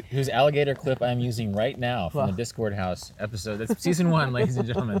Smithsonian ones. Anyway. Whose alligator clip I'm using right now from the Discord House episode. That's season 1, ladies and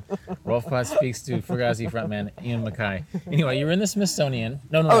gentlemen. Rolf Potts speaks to Fugazi frontman Ian MacKaye. Anyway, you're in the Smithsonian.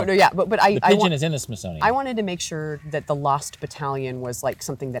 No. Oh, no, yeah. But the pigeon is in the Smithsonian. I wanted to make sure that the Lost Battalion was like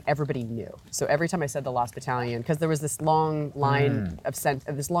something that everybody knew. So every time I said the Lost Battalion, because there was this long line of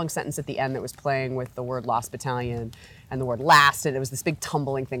this long sentence at the end that was playing with the word Lost Battalion and the word last, and it was this big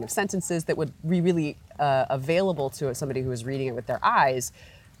tumbling thing of sentences that would be really available to somebody who was reading it with their eyes.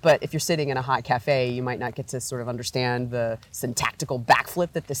 But if you're sitting in a hot cafe, you might not get to sort of understand the syntactical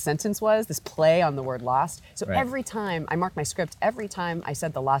backflip that this sentence was, this play on the word lost. So every time I marked my script, every time I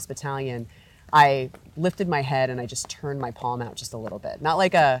said the Lost Battalion, I lifted my head and I just turned my palm out just a little bit. Not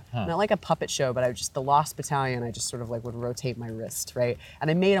like a puppet show, but the Lost Battalion, I just sort of like would rotate my wrist, right? And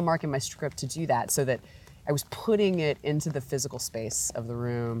I made a mark in my script to do that so that I was putting it into the physical space of the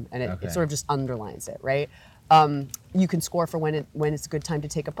room, and it sort of just underlines it, right? You can score for when it's a good time to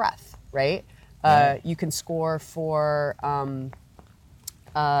take a breath, right? You can score for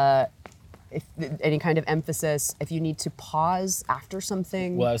if any kind of emphasis, if you need to pause after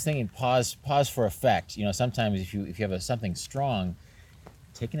something. Well, I was thinking pause for effect. Sometimes if you have something strong,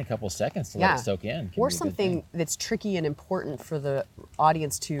 taking a couple seconds to let it soak in. Or something that's tricky and important for the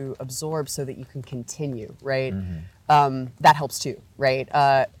audience to absorb so that you can continue, right? That helps too, right?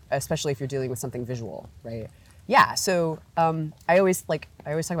 Especially if you're dealing with something visual, right? Yeah, so I always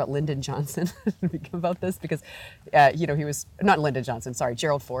talk about Lyndon Johnson about this because, he was, not Lyndon Johnson, sorry,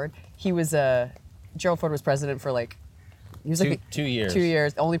 Gerald Ford. Gerald Ford was president for he was 2 years. 2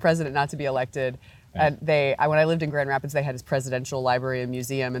 years, the only president not to be elected. Right. And when I lived in Grand Rapids, they had his presidential library and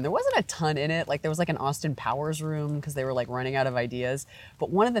museum, and there wasn't a ton in it. There was an Austin Powers room because they were running out of ideas.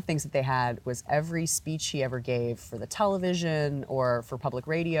 But one of the things that they had was every speech he ever gave for the television or for public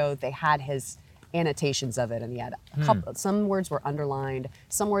radio, they had his annotations of it, and he had some words were underlined,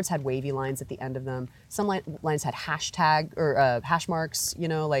 some words had wavy lines at the end of them, some lines had hashtag or hash marks,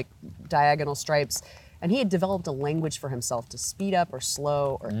 diagonal stripes, and he had developed a language for himself to speed up or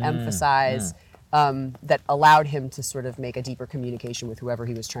slow or emphasize that allowed him to sort of make a deeper communication with whoever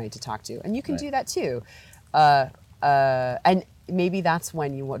he was trying to talk to. And you can do that too, and maybe that's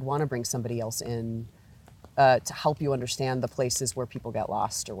when you would want to bring somebody else in to help you understand the places where people get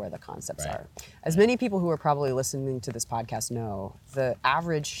lost or where the concepts are. As many people who are probably listening to this podcast know, the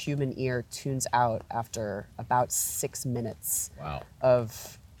average human ear tunes out after about 6 minutes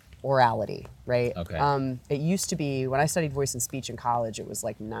of orality, right? Okay. It used to be, when I studied voice and speech in college, it was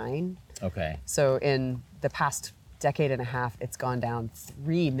 9. Okay. So in the past decade and a half, it's gone down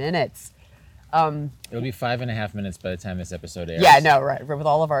 3 minutes. It'll be 5.5 minutes by the time this episode airs. Yeah, no, right, with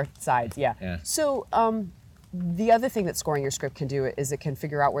all of our sides, yeah. So the other thing that scoring your script can do is it can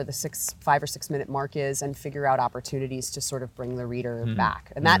figure out where the 5 or 6 minute mark is and figure out opportunities to sort of bring the reader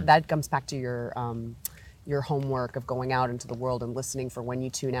back. And that comes back to your homework of going out into the world and listening for when you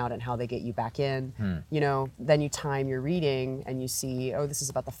tune out and how they get you back in. Then you time your reading and you see, oh, this is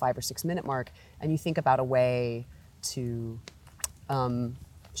about the 5 or 6 minute mark, and you think about a way to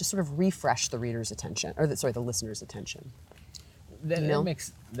just sort of refresh the reader's attention, or the listener's attention.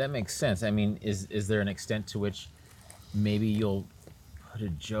 That makes sense. I mean, is there an extent to which maybe you'll put a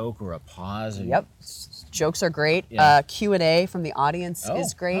joke or a pause? Yep, jokes are great. Yeah. Q&A from the audience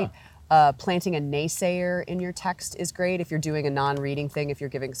is great. Planting a naysayer in your text is great if you're doing a non-reading thing, if you're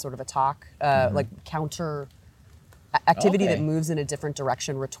giving sort of a talk, counter activity that moves in a different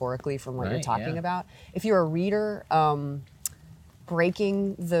direction rhetorically from what you're talking about. If you're a reader,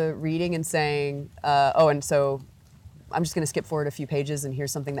 breaking the reading and saying, and so I'm just going to skip forward a few pages and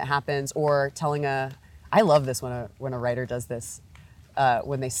here's something that happens, or I love this when a writer does this,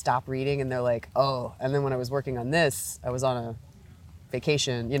 when they stop reading and they're like, oh, and then when I was working on this, I was on a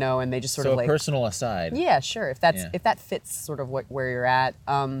vacation, and they just sort of a personal aside. Yeah, sure. If that fits sort of where you're at.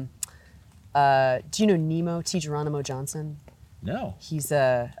 Do you know Nemo, T. Geronimo Johnson? No. He's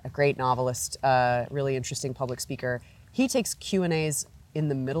a great novelist, really interesting public speaker. He takes Q&As in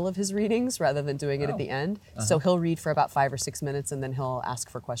the middle of his readings rather than doing it at the end. So he'll read for about 5 or 6 minutes and then he'll ask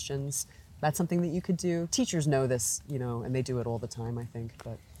for questions. That's something that you could do. Teachers know this, and they do it all the time, I think.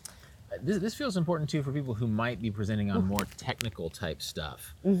 But this feels important too for people who might be presenting on more technical type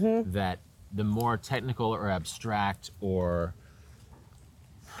stuff. That the more technical or abstract or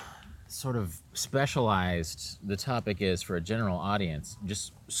sort of specialized the topic is for a general audience,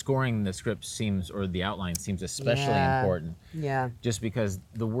 just scoring the script or the outline seems especially important. Yeah. Just because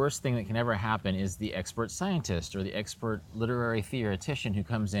the worst thing that can ever happen is the expert scientist or the expert literary theoretician who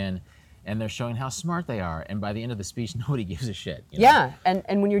comes in and they're showing how smart they are, and by the end of the speech, nobody gives a shit. Yeah,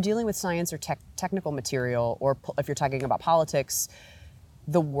 and when you're dealing with science or technical material, or if you're talking about politics,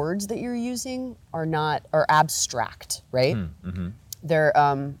 the words that you're using are abstract, right? They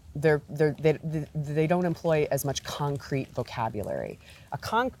don't employ as much concrete vocabulary.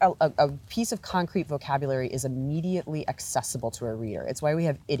 A piece of concrete vocabulary is immediately accessible to a reader. It's why we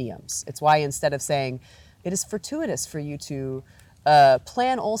have idioms. It's why instead of saying, it is fortuitous for you to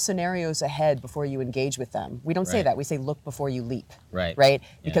plan all scenarios ahead before you engage with them, we don't say that. We say look before you leap. Right?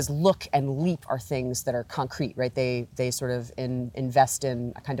 Because look and leap are things that are concrete, right? They sort of invest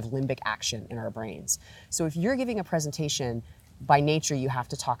in a kind of limbic action in our brains. So if you're giving a presentation, by nature, you have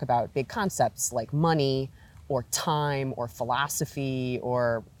to talk about big concepts like money or time or philosophy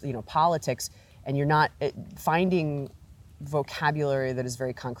or politics, and you're not finding vocabulary that is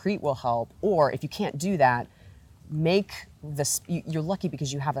very concrete will help. Or if you can't do that, make you're lucky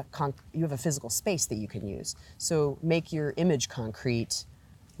because you have a physical space that you can use. So make your image concrete,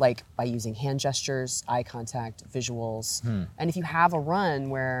 like by using hand gestures, eye contact, visuals. And if you have a run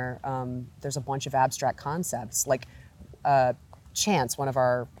where there's a bunch of abstract concepts, like Chance, one of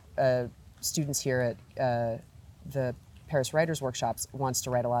our students here at the Paris Writers Workshops, wants to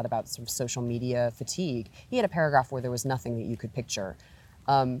write a lot about sort of social media fatigue. He had a paragraph where there was nothing that you could picture.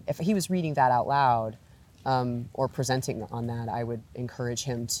 If he was reading that out loud or presenting on that, I would encourage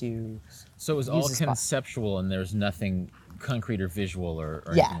him to. So it was all conceptual, and there's nothing concrete or visual or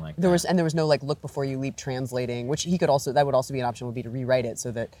anything like that. There was no like look before you leap translating, which he could also, that would also be an option, would be to rewrite it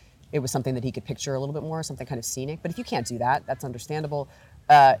so that it was something that he could picture a little bit more, something kind of scenic. But if you can't do that, that's understandable.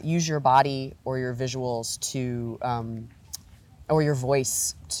 Use your body or your visuals to, or your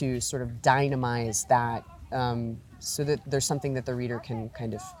voice to sort of dynamize that, so that there's something that the reader can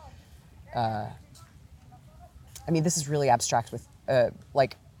kind of, I mean, this is really abstract with,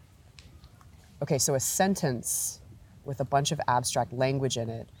 okay, so a sentence with a bunch of abstract language in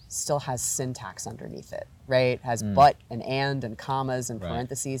it still has syntax underneath it, right? It has but and commas and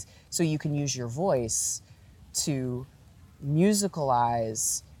parentheses. So you can use your voice to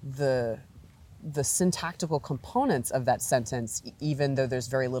musicalize the syntactical components of that sentence, even though there's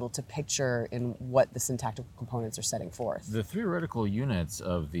very little to picture in what the syntactical components are setting forth. The theoretical units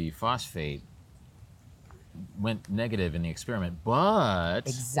of the phosphate went negative in the experiment, but...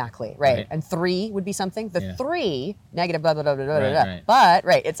 Exactly, right. And 3 would be something. The 3, negative, blah, blah, blah, blah, blah, blah.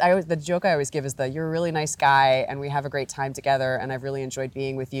 Right. But, the joke I always give is you're a really nice guy, and we have a great time together, and I've really enjoyed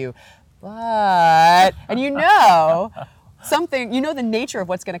being with you, but... And something, the nature of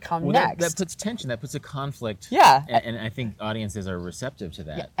what's going to come next. That puts tension, that puts a conflict. Yeah. And I think audiences are receptive to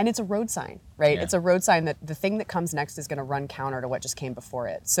that. Yeah. And it's a road sign, right? Yeah. It's a road sign that the thing that comes next is going to run counter to what just came before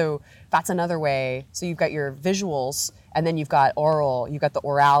it. So that's another way. So you've got your visuals, and then you've got the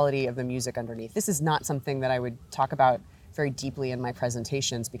orality of the music underneath. This is not something that I would talk about very deeply in my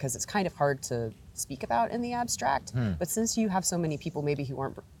presentations because it's kind of hard to speak about in the abstract. But since you have so many people maybe who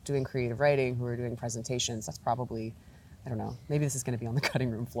aren't doing creative writing, who are doing presentations, that's probably... I don't know. Maybe this is going to be on the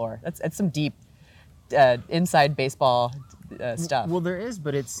cutting room floor. It's some deep inside baseball stuff. Well, there is,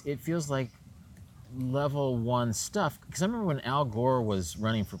 but it feels like level 1 stuff. Because I remember when Al Gore was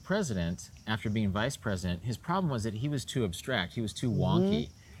running for president after being vice president, his problem was that he was too abstract. He was too wonky.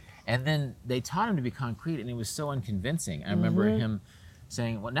 And then they taught him to be concrete, and it was so unconvincing. I remember him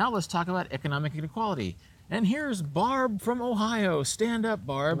saying, well, now let's talk about economic inequality. And here's Barb from Ohio. Stand up,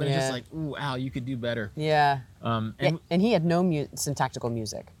 Barb. And it's just like, ooh, Al, you could do better. Yeah. And he had no syntactical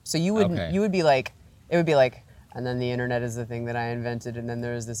music. So you would be like, it would be like, and then the internet is the thing that I invented, and then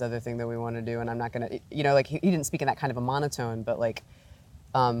there's this other thing that we want to do, and I'm not going to, like he didn't speak in that kind of a monotone, but like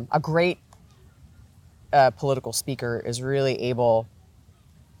a great political speaker is really able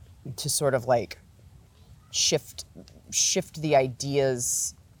to sort of like shift the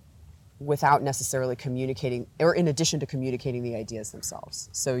ideas without necessarily communicating, or in addition to communicating the ideas themselves.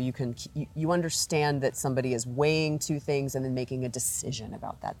 So you understand that somebody is weighing two things and then making a decision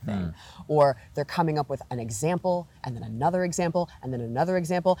about that thing. Or they're coming up with an example, and then another example, and then another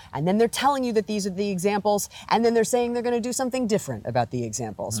example, and then they're telling you that these are the examples, and then they're saying they're gonna do something different about the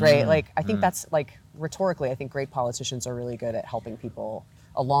examples, right? Like, I think that's like, rhetorically, I think great politicians are really good at helping people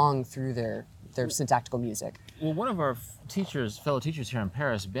along through their syntactical music. Well, one of our fellow teachers here in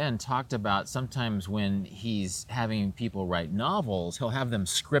Paris, Ben, talked about sometimes when he's having people write novels, he'll have them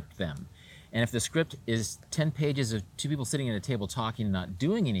script them. And if the script is 10 pages of two people sitting at a table talking and not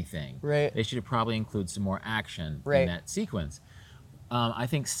doing anything, they should probably include some more action in that sequence. I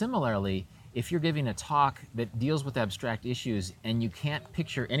think similarly, if you're giving a talk that deals with abstract issues and you can't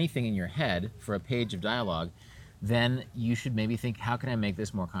picture anything in your head for a page of dialogue, then you should maybe think, how can I make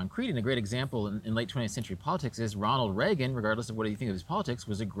this more concrete? And a great example in late 20th century politics is Ronald Reagan, regardless of what you think of his politics,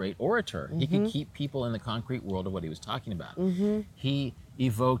 was a great orator. He could keep people in the concrete world of what he was talking about. He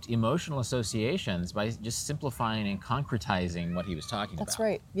evoked emotional associations by just simplifying and concretizing what he was talking about. That's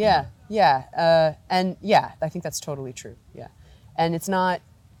right. Yeah. And yeah, I think that's totally true. Yeah. And it's not,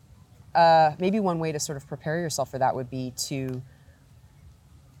 maybe one way to sort of prepare yourself for that would be to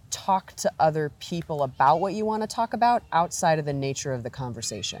talk to other people about what you want to talk about outside of the nature of the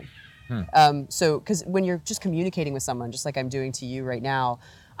conversation. So, because when you're just communicating with someone, just like I'm doing to you right now,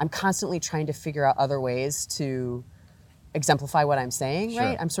 I'm constantly trying to figure out other ways to exemplify what I'm saying,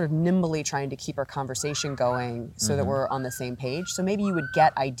 right? I'm sort of nimbly trying to keep our conversation going so that we're on the same page. So maybe you would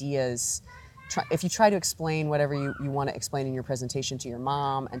get ideas. If you try to explain whatever you want to explain in your presentation to your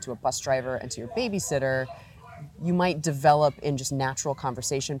mom and to a bus driver and to your babysitter, you might develop in just natural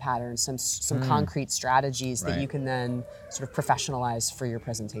conversation patterns some concrete strategies that you can then sort of professionalize for your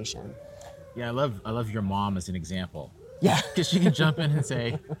presentation. Yeah, I love your mom as an example. Yeah. Because she can jump in and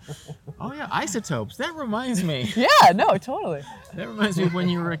say, oh yeah, isotopes. That reminds me. Yeah, no, totally. That reminds me of when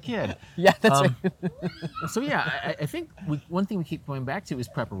you were a kid. Yeah, that's right. So yeah, I think one thing we keep going back to is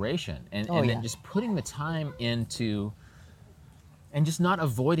preparation, and then just putting the time into, and just not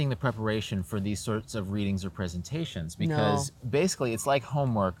avoiding the preparation for these sorts of readings or presentations, because basically it's like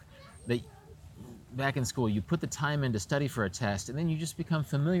homework that back in school you put the time in to study for a test, and then you just become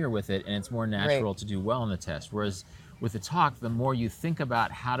familiar with it, and it's more natural to do well on the test. Whereas with the talk, the more you think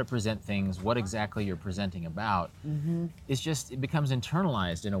about how to present things, what exactly you're presenting about, it becomes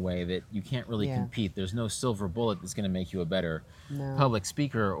internalized in a way that you can't really compete. There's no silver bullet that's going to make you a better public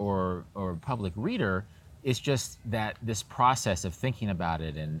speaker or public reader. It's just that this process of thinking about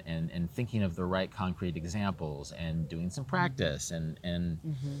it and thinking of the right concrete examples and doing some practice and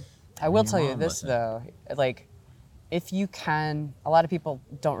I will tell you this though, like, if you can, a lot of people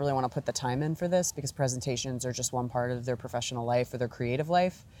don't really want to put the time in for this because presentations are just one part of their professional life or their creative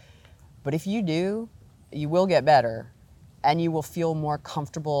life. But if you do, you will get better, and you will feel more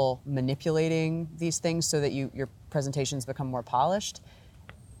comfortable manipulating these things so that your presentations become more polished.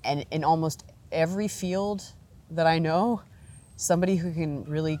 And in almost every field that I know, somebody who can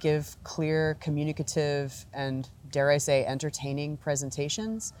really give clear, communicative, and dare I say, entertaining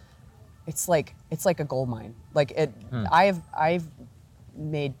presentations, it's like a gold mine. Like I've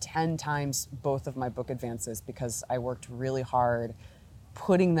made 10 times both of my book advances because I worked really hard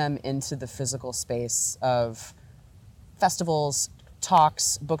putting them into the physical space of festivals,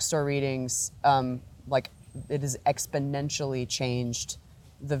 talks, bookstore readings. Like, it has exponentially changed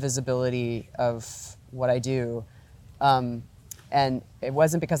the visibility of what I do. And it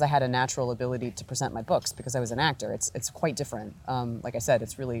wasn't because I had a natural ability to present my books, because I was an actor. It's quite different. Like I said,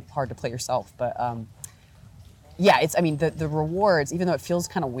 it's really hard to play yourself. But yeah, the rewards, even though it feels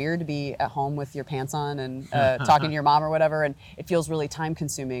kind of weird to be at home with your pants on and talking to your mom or whatever, and it feels really time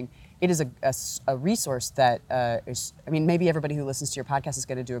consuming, it is a resource that maybe everybody who listens to your podcast is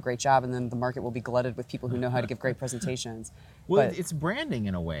going to do a great job, and then the market will be glutted with people who know how to give great presentations. Well, it's branding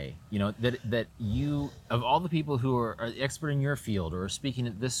in a way, that you, of all the people who are the expert in your field or are speaking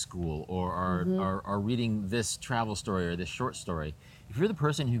at this school or are reading this travel story or this short story, if you're the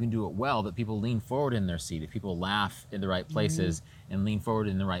person who can do it well, that people lean forward in their seat, if people laugh in the right places and lean forward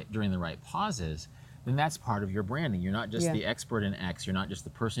during the right pauses, then that's part of your branding. You're not just the expert in X, you're not just the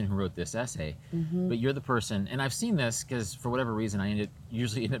person who wrote this essay, but you're the person, and I've seen this because for whatever reason I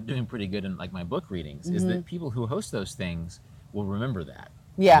usually end up doing pretty good in like my book readings, is that people who host those things will remember that.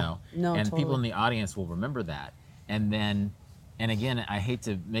 And totally. People in the audience will remember that. And again, I hate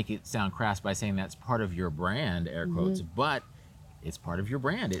to make it sound crass by saying that's part of your brand, air quotes, but it's part of your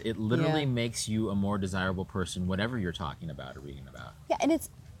brand. It literally makes you a more desirable person, whatever you're talking about or reading about. Yeah, and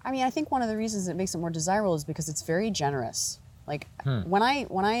I think one of the reasons it makes it more desirable is because it's very generous. Like when I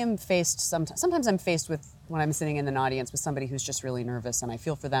am faced, sometimes I'm faced with, when I'm sitting in an audience with somebody who's just really nervous, and I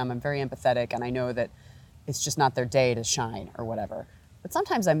feel for them, I'm very empathetic, and I know that it's just not their day to shine or whatever. But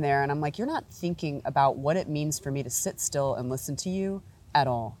sometimes I'm there and I'm like, you're not thinking about what it means for me to sit still and listen to you at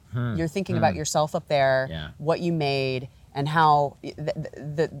all. You're thinking about yourself up there, what you made, and how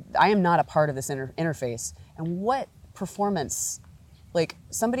I am not a part of this interface. And what performance, like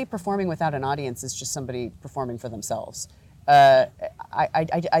somebody performing without an audience is just somebody performing for themselves.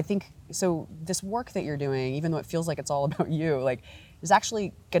 I think, so this work that you're doing, even though it feels like it's all about you, like, is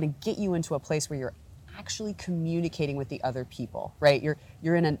actually going to get you into a place where you're actually communicating with the other people, right?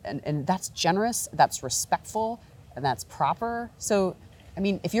 You're in and that's generous, that's respectful, and that's proper. So,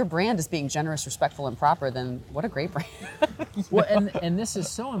 if your brand is being generous, respectful, and proper, then what a great brand. Well, and this is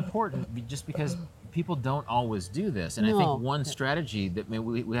so important just because people don't always do this. And I think one strategy that maybe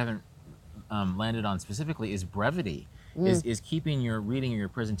we haven't landed on specifically is brevity, is keeping your reading or your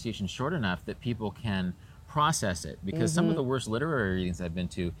presentation short enough that people can process it. Because some of the worst literary readings I've been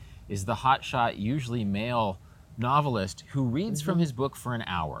to is the hotshot, usually male novelist who reads from his book for an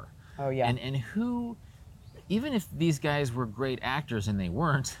hour. Oh, yeah. And who, even if these guys were great actors and they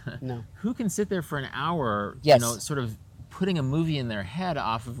weren't, who can sit there for an hour, sort of putting a movie in their head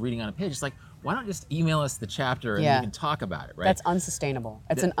off of reading on a page? It's like, why not just email us the chapter and we can talk about it, right? That's unsustainable.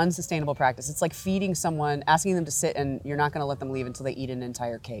 It's an unsustainable practice. It's like feeding someone, asking them to sit, and you're not going to let them leave until they eat an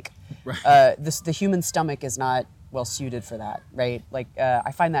entire cake. Right. The human stomach is not well suited for that, right? Like,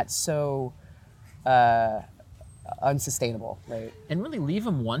 I find that so unsustainable, right? And really leave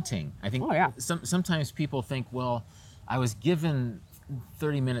them wanting. I think sometimes people think, well, I was given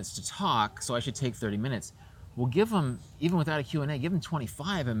 30 minutes to talk, so I should take 30 minutes. Well, give them, even without a Q&A, give them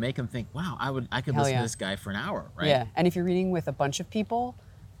 25 and make them think, wow, I could listen to this guy for an hour, right? Yeah, and if you're reading with a bunch of people,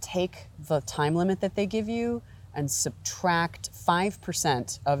 take the time limit that they give you, and subtract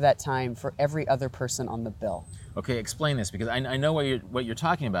 5% of that time for every other person on the bill. Okay, explain this, because I know what you're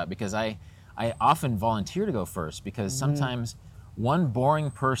talking about, because I often volunteer to go first, because sometimes one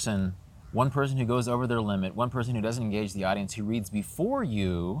boring person, one person who goes over their limit, one person who doesn't engage the audience, who reads before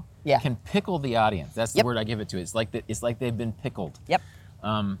you, can pickle the audience. That's the word I give it to. It's like they've been pickled. Yep.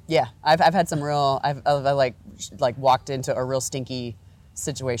 Yeah, I've had some real. I've like walked into a real stinky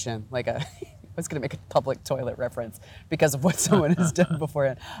situation. Like I was going to make a public toilet reference because of what someone has done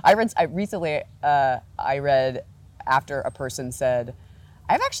beforehand. I recently read after a person said,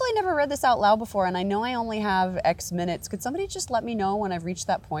 "I've actually never read this out loud before, and I know I only have X minutes. Could somebody just let me know when I've reached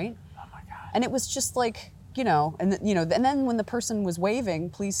that point?" Oh my God. And it was just like, and then when the person was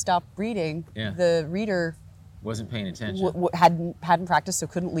waving, "Please stop reading," the reader wasn't paying attention. Hadn't practiced, so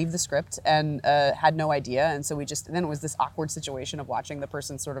couldn't leave the script, and had no idea. And so then it was this awkward situation of watching the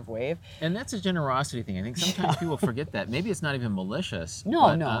person sort of wave. And that's a generosity thing. I think sometimes people forget that. Maybe it's not even malicious. No,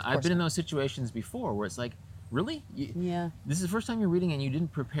 but, no. I've been in those situations before where it's like, really? Yeah. This is the first time you're reading and you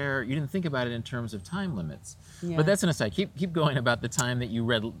didn't prepare, you didn't think about it in terms of time limits. Yeah. But that's an aside. Keep going about the time that you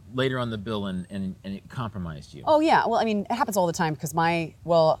read later on the bill and it compromised you. Oh, yeah. Well, I mean, it happens all the time because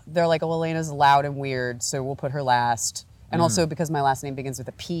they're like, oh, Elena's loud and weird, so we'll put her last. And also because my last name begins with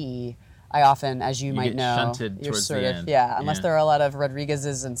a P, I often, as you might get know, shunted you're towards sort the of, end. unless there are a lot of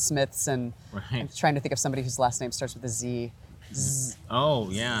Rodriguez's and Smiths, and Right. I'm trying to think of somebody whose last name starts with a Z. Oh,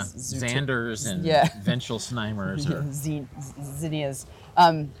 yeah. Xanders and Venchelsneimers. Zinnias.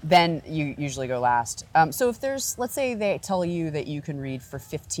 Then you usually go last. So if let's say they tell you that you can read for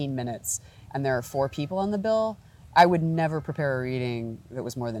 15 minutes and there are 4 people on the bill, I would never prepare a reading that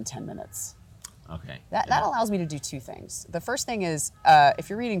was more than 10 minutes. Okay. That allows me to do 2 things. The first thing is, if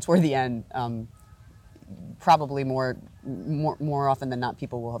you're reading toward the end, probably more often than not,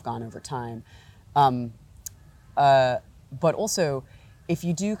 people will have gone over time. But also, if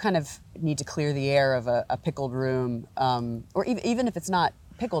you do kind of need to clear the air of a pickled room, or even if it's not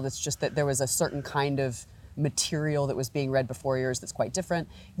pickled, it's just that there was a certain kind of material that was being read before yours that's quite different,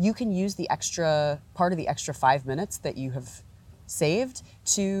 you can use the extra 5 minutes that you have saved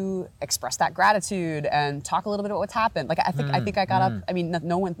to express that gratitude and talk a little bit about what's happened. Like I think I got up. I mean,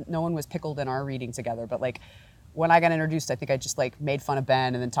 no one was pickled in our reading together, but like when I got introduced, I think I just like made fun of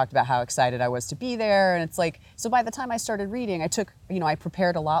Ben and then talked about how excited I was to be there. And it's like, so by the time I started reading, I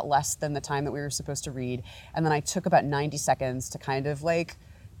prepared a lot less than the time that we were supposed to read, and then I took about 90 seconds to kind of like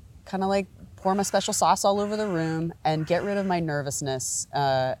pour my special sauce all over the room and get rid of my nervousness.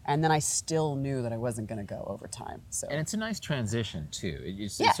 And then I still knew that I wasn't going to go over time. So. And it's a nice transition too.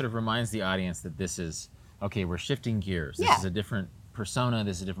 It sort of reminds the audience that this is, okay, we're shifting gears. This is a different persona,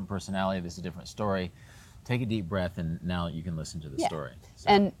 this is a different personality, this is a different story. Take a deep breath, and now you can listen to the story.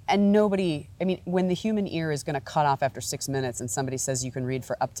 So. And nobody, I mean, when the human ear is going to cut off after 6 minutes and somebody says you can read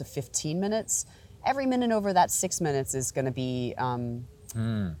for up to 15 minutes, every minute over that 6 minutes is going to be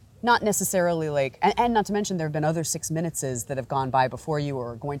not necessarily like, and not to mention there have been other 6 minuteses that have gone by before you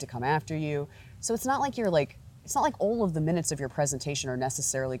or are going to come after you. So it's not like it's not like all of the minutes of your presentation are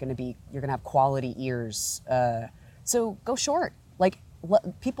necessarily going to be, you're going to have quality ears. So go short. Like,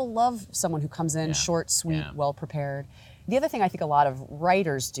 people love someone who comes in short, sweet, well prepared. The other thing I think a lot of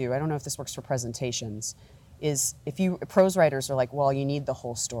writers do, I don't know if this works for presentations, is prose writers are like, well, you need the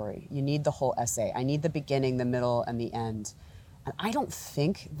whole story. You need the whole essay. I need the beginning, the middle, and the end. And I don't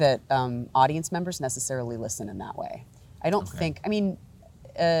think that audience members necessarily listen in that way. I don't think, I mean,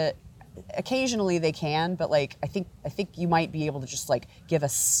 occasionally they can, but like I think you might be able to just like give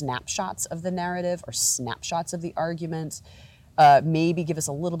us snapshots of the narrative or snapshots of the argument. Maybe give us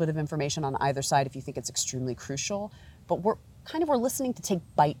a little bit of information on either side if you think it's extremely crucial. But we're listening to take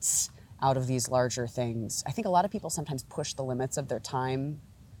bites out of these larger things. I think a lot of people sometimes push the limits of their time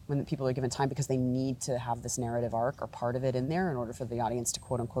when people are given time because they need to have this narrative arc or part of it in there in order for the audience to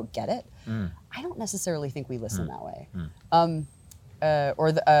quote unquote get it. I don't necessarily think we listen that way.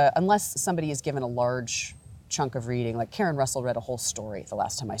 Unless somebody is given a large chunk of reading, like Karen Russell read a whole story the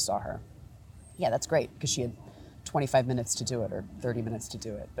last time I saw her. Yeah, that's great because she had 25 minutes to do it or 30 minutes to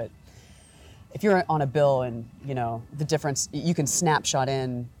do it. But if you're on a bill and, the difference, you can snapshot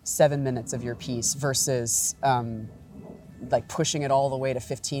in 7 minutes of your piece versus like pushing it all the way to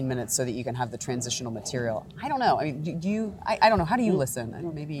 15 minutes so that you can have the transitional material. I don't know. I mean, I don't know. How do you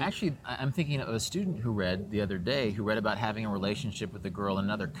listen? Actually, I'm thinking of a student who read the other day, who read about having a relationship with a girl in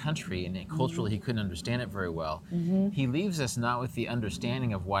another country, and culturally he couldn't understand it very well. He leaves us not with the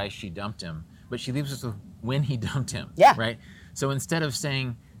understanding of why she dumped him, but she leaves us with when he dumped him. Yeah. Right? So instead of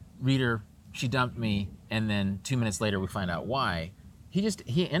saying, reader, she dumped me, and then 2 minutes later we find out why,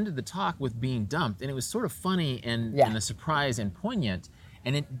 he ended the talk with being dumped, and it was sort of funny and a surprise and poignant.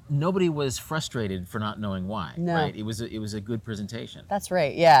 And nobody was frustrated for not knowing why. No. Right? It was a good presentation. That's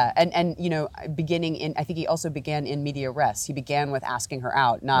right. Yeah, and you know, I think he also began in media res. He began with asking her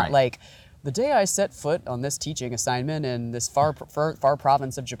out, not like, the day I set foot on this teaching assignment in this far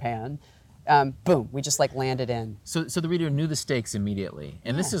province of Japan. Boom, we just like landed in. So the reader knew the stakes immediately,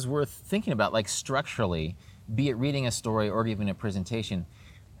 and this is worth thinking about, like structurally, be it reading a story or giving a presentation.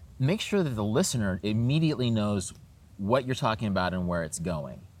 Make sure that the listener immediately knows what you're talking about and where it's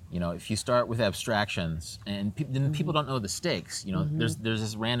going. You know, if you start with abstractions and then people don't know the stakes, you know, there's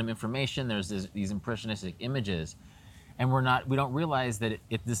this random information, there's these impressionistic images, and we don't realize that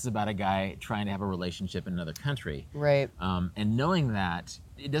this is about a guy trying to have a relationship in another country. Right. And knowing that,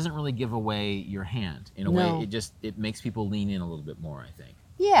 it doesn't really give away your hand. In a way, it makes people lean in a little bit more, I think.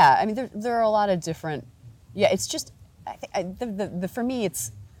 Yeah, I mean, there are a lot of different, it's just, for me,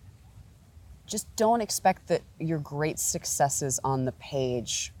 it's, just don't expect that your great successes on the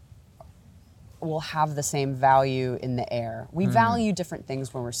page will have the same value in the air. We value different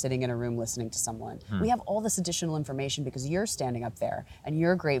things when we're sitting in a room listening to someone. We have all this additional information because you're standing up there and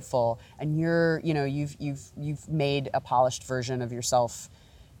you're grateful and you've made a polished version of yourself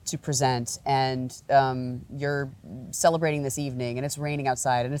to present, and you're celebrating this evening, and it's raining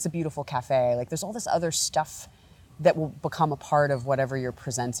outside, and it's a beautiful cafe. Like, there's all this other stuff that will become a part of whatever you're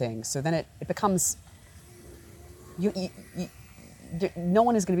presenting. So then it becomes, no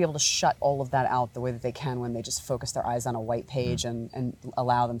one is going to be able to shut all of that out the way that they can when they just focus their eyes on a white page and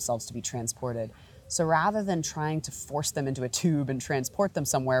allow themselves to be transported. So rather than trying to force them into a tube and transport them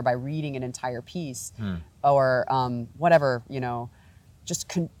somewhere by reading an entire piece or whatever, you know, just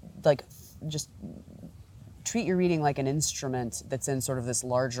treat your reading like an instrument that's in sort of this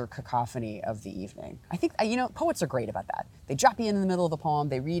larger cacophony of the evening. I think, you know, poets are great about that. They drop you in the middle of the poem,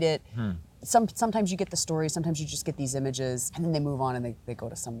 they read it. Sometimes you get the story, sometimes you just get these images, and then they move on and they go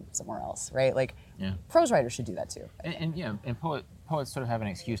to somewhere else, right? Like, prose writers should do that too. And poets sort of have an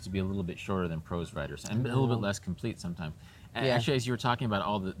excuse to be a little bit shorter than prose writers, and a little bit less complete sometimes. Actually, as you were talking about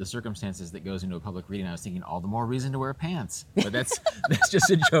all the circumstances that goes into a public reading, I was thinking all the more reason to wear pants. But that's just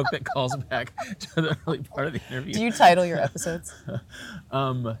a joke that calls back to the early part of the interview. Do you title your episodes?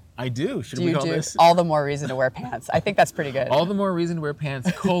 I do. Should we call this? All the more reason to wear pants. I think that's pretty good. All the more reason to wear pants,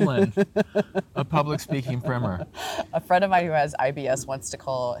 a public speaking primer. A friend of mine who has IBS wants to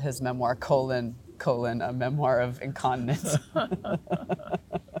call his memoir colon, a memoir of incontinence.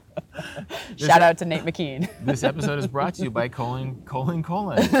 Shout out to Nate McKean. This episode is brought to you by colon,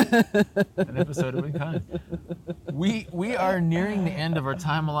 an episode of Incontinence. We are nearing the end of our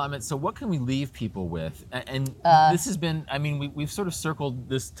time allotment, so what can we leave people with? And this has been, I mean, we've sort of circled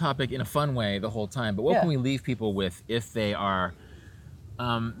this topic in a fun way the whole time, but what can we leave people with if they are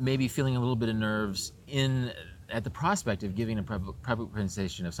maybe feeling a little bit of nerves at the prospect of giving a public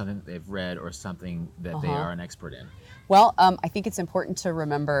presentation of something that they've read or something that they are an expert in? Well, I think it's important to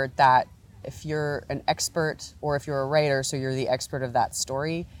remember that if you're an expert or if you're a writer, so you're the expert of that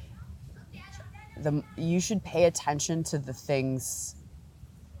story, you should pay attention to the things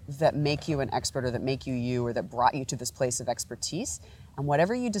that make you an expert or that make you you or that brought you to this place of expertise. And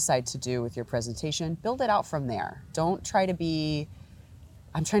whatever you decide to do with your presentation, build it out from there. Don't try to be,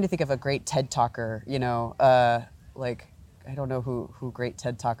 I'm trying to think of a great TED talker, you know, like, I don't know who great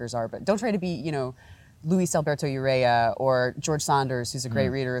TED talkers are, but don't try to be, you know, Luis Alberto Urrea or George Saunders, who's a great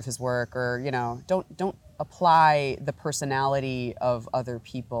reader of his work, or, you know, don't apply the personality of other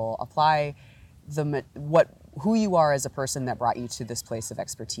people. Apply who you are as a person that brought you to this place of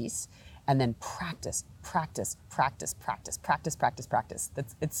expertise, and then practice.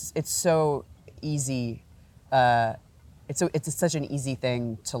 It's so easy. It's such an easy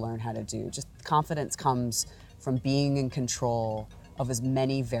thing to learn how to do. Just confidence comes from being in control of as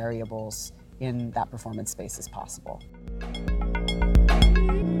many variables in that performance space as possible.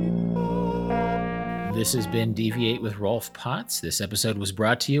 This has been Deviate with Rolf Potts. This episode was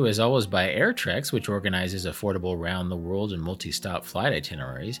brought to you, as always, by AirTrex, which organizes affordable round-the-world and multi-stop flight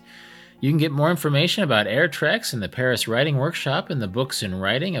itineraries. You can get more information about AirTrex and the Paris Writing Workshop and the books and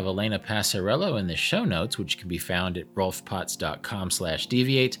writing of Elena Passarello in the show notes, which can be found at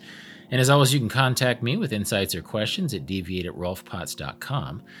rolfpotts.com/deviate. And as always, you can contact me with insights or questions at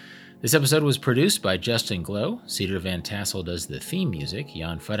deviate@rolfpotts.com. This episode was produced by Justin Glow. Cedar Van Tassel does the theme music.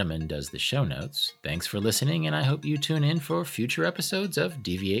 Jan Futterman does the show notes. Thanks for listening, and I hope you tune in for future episodes of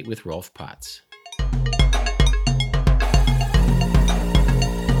Deviate with Rolf Potts.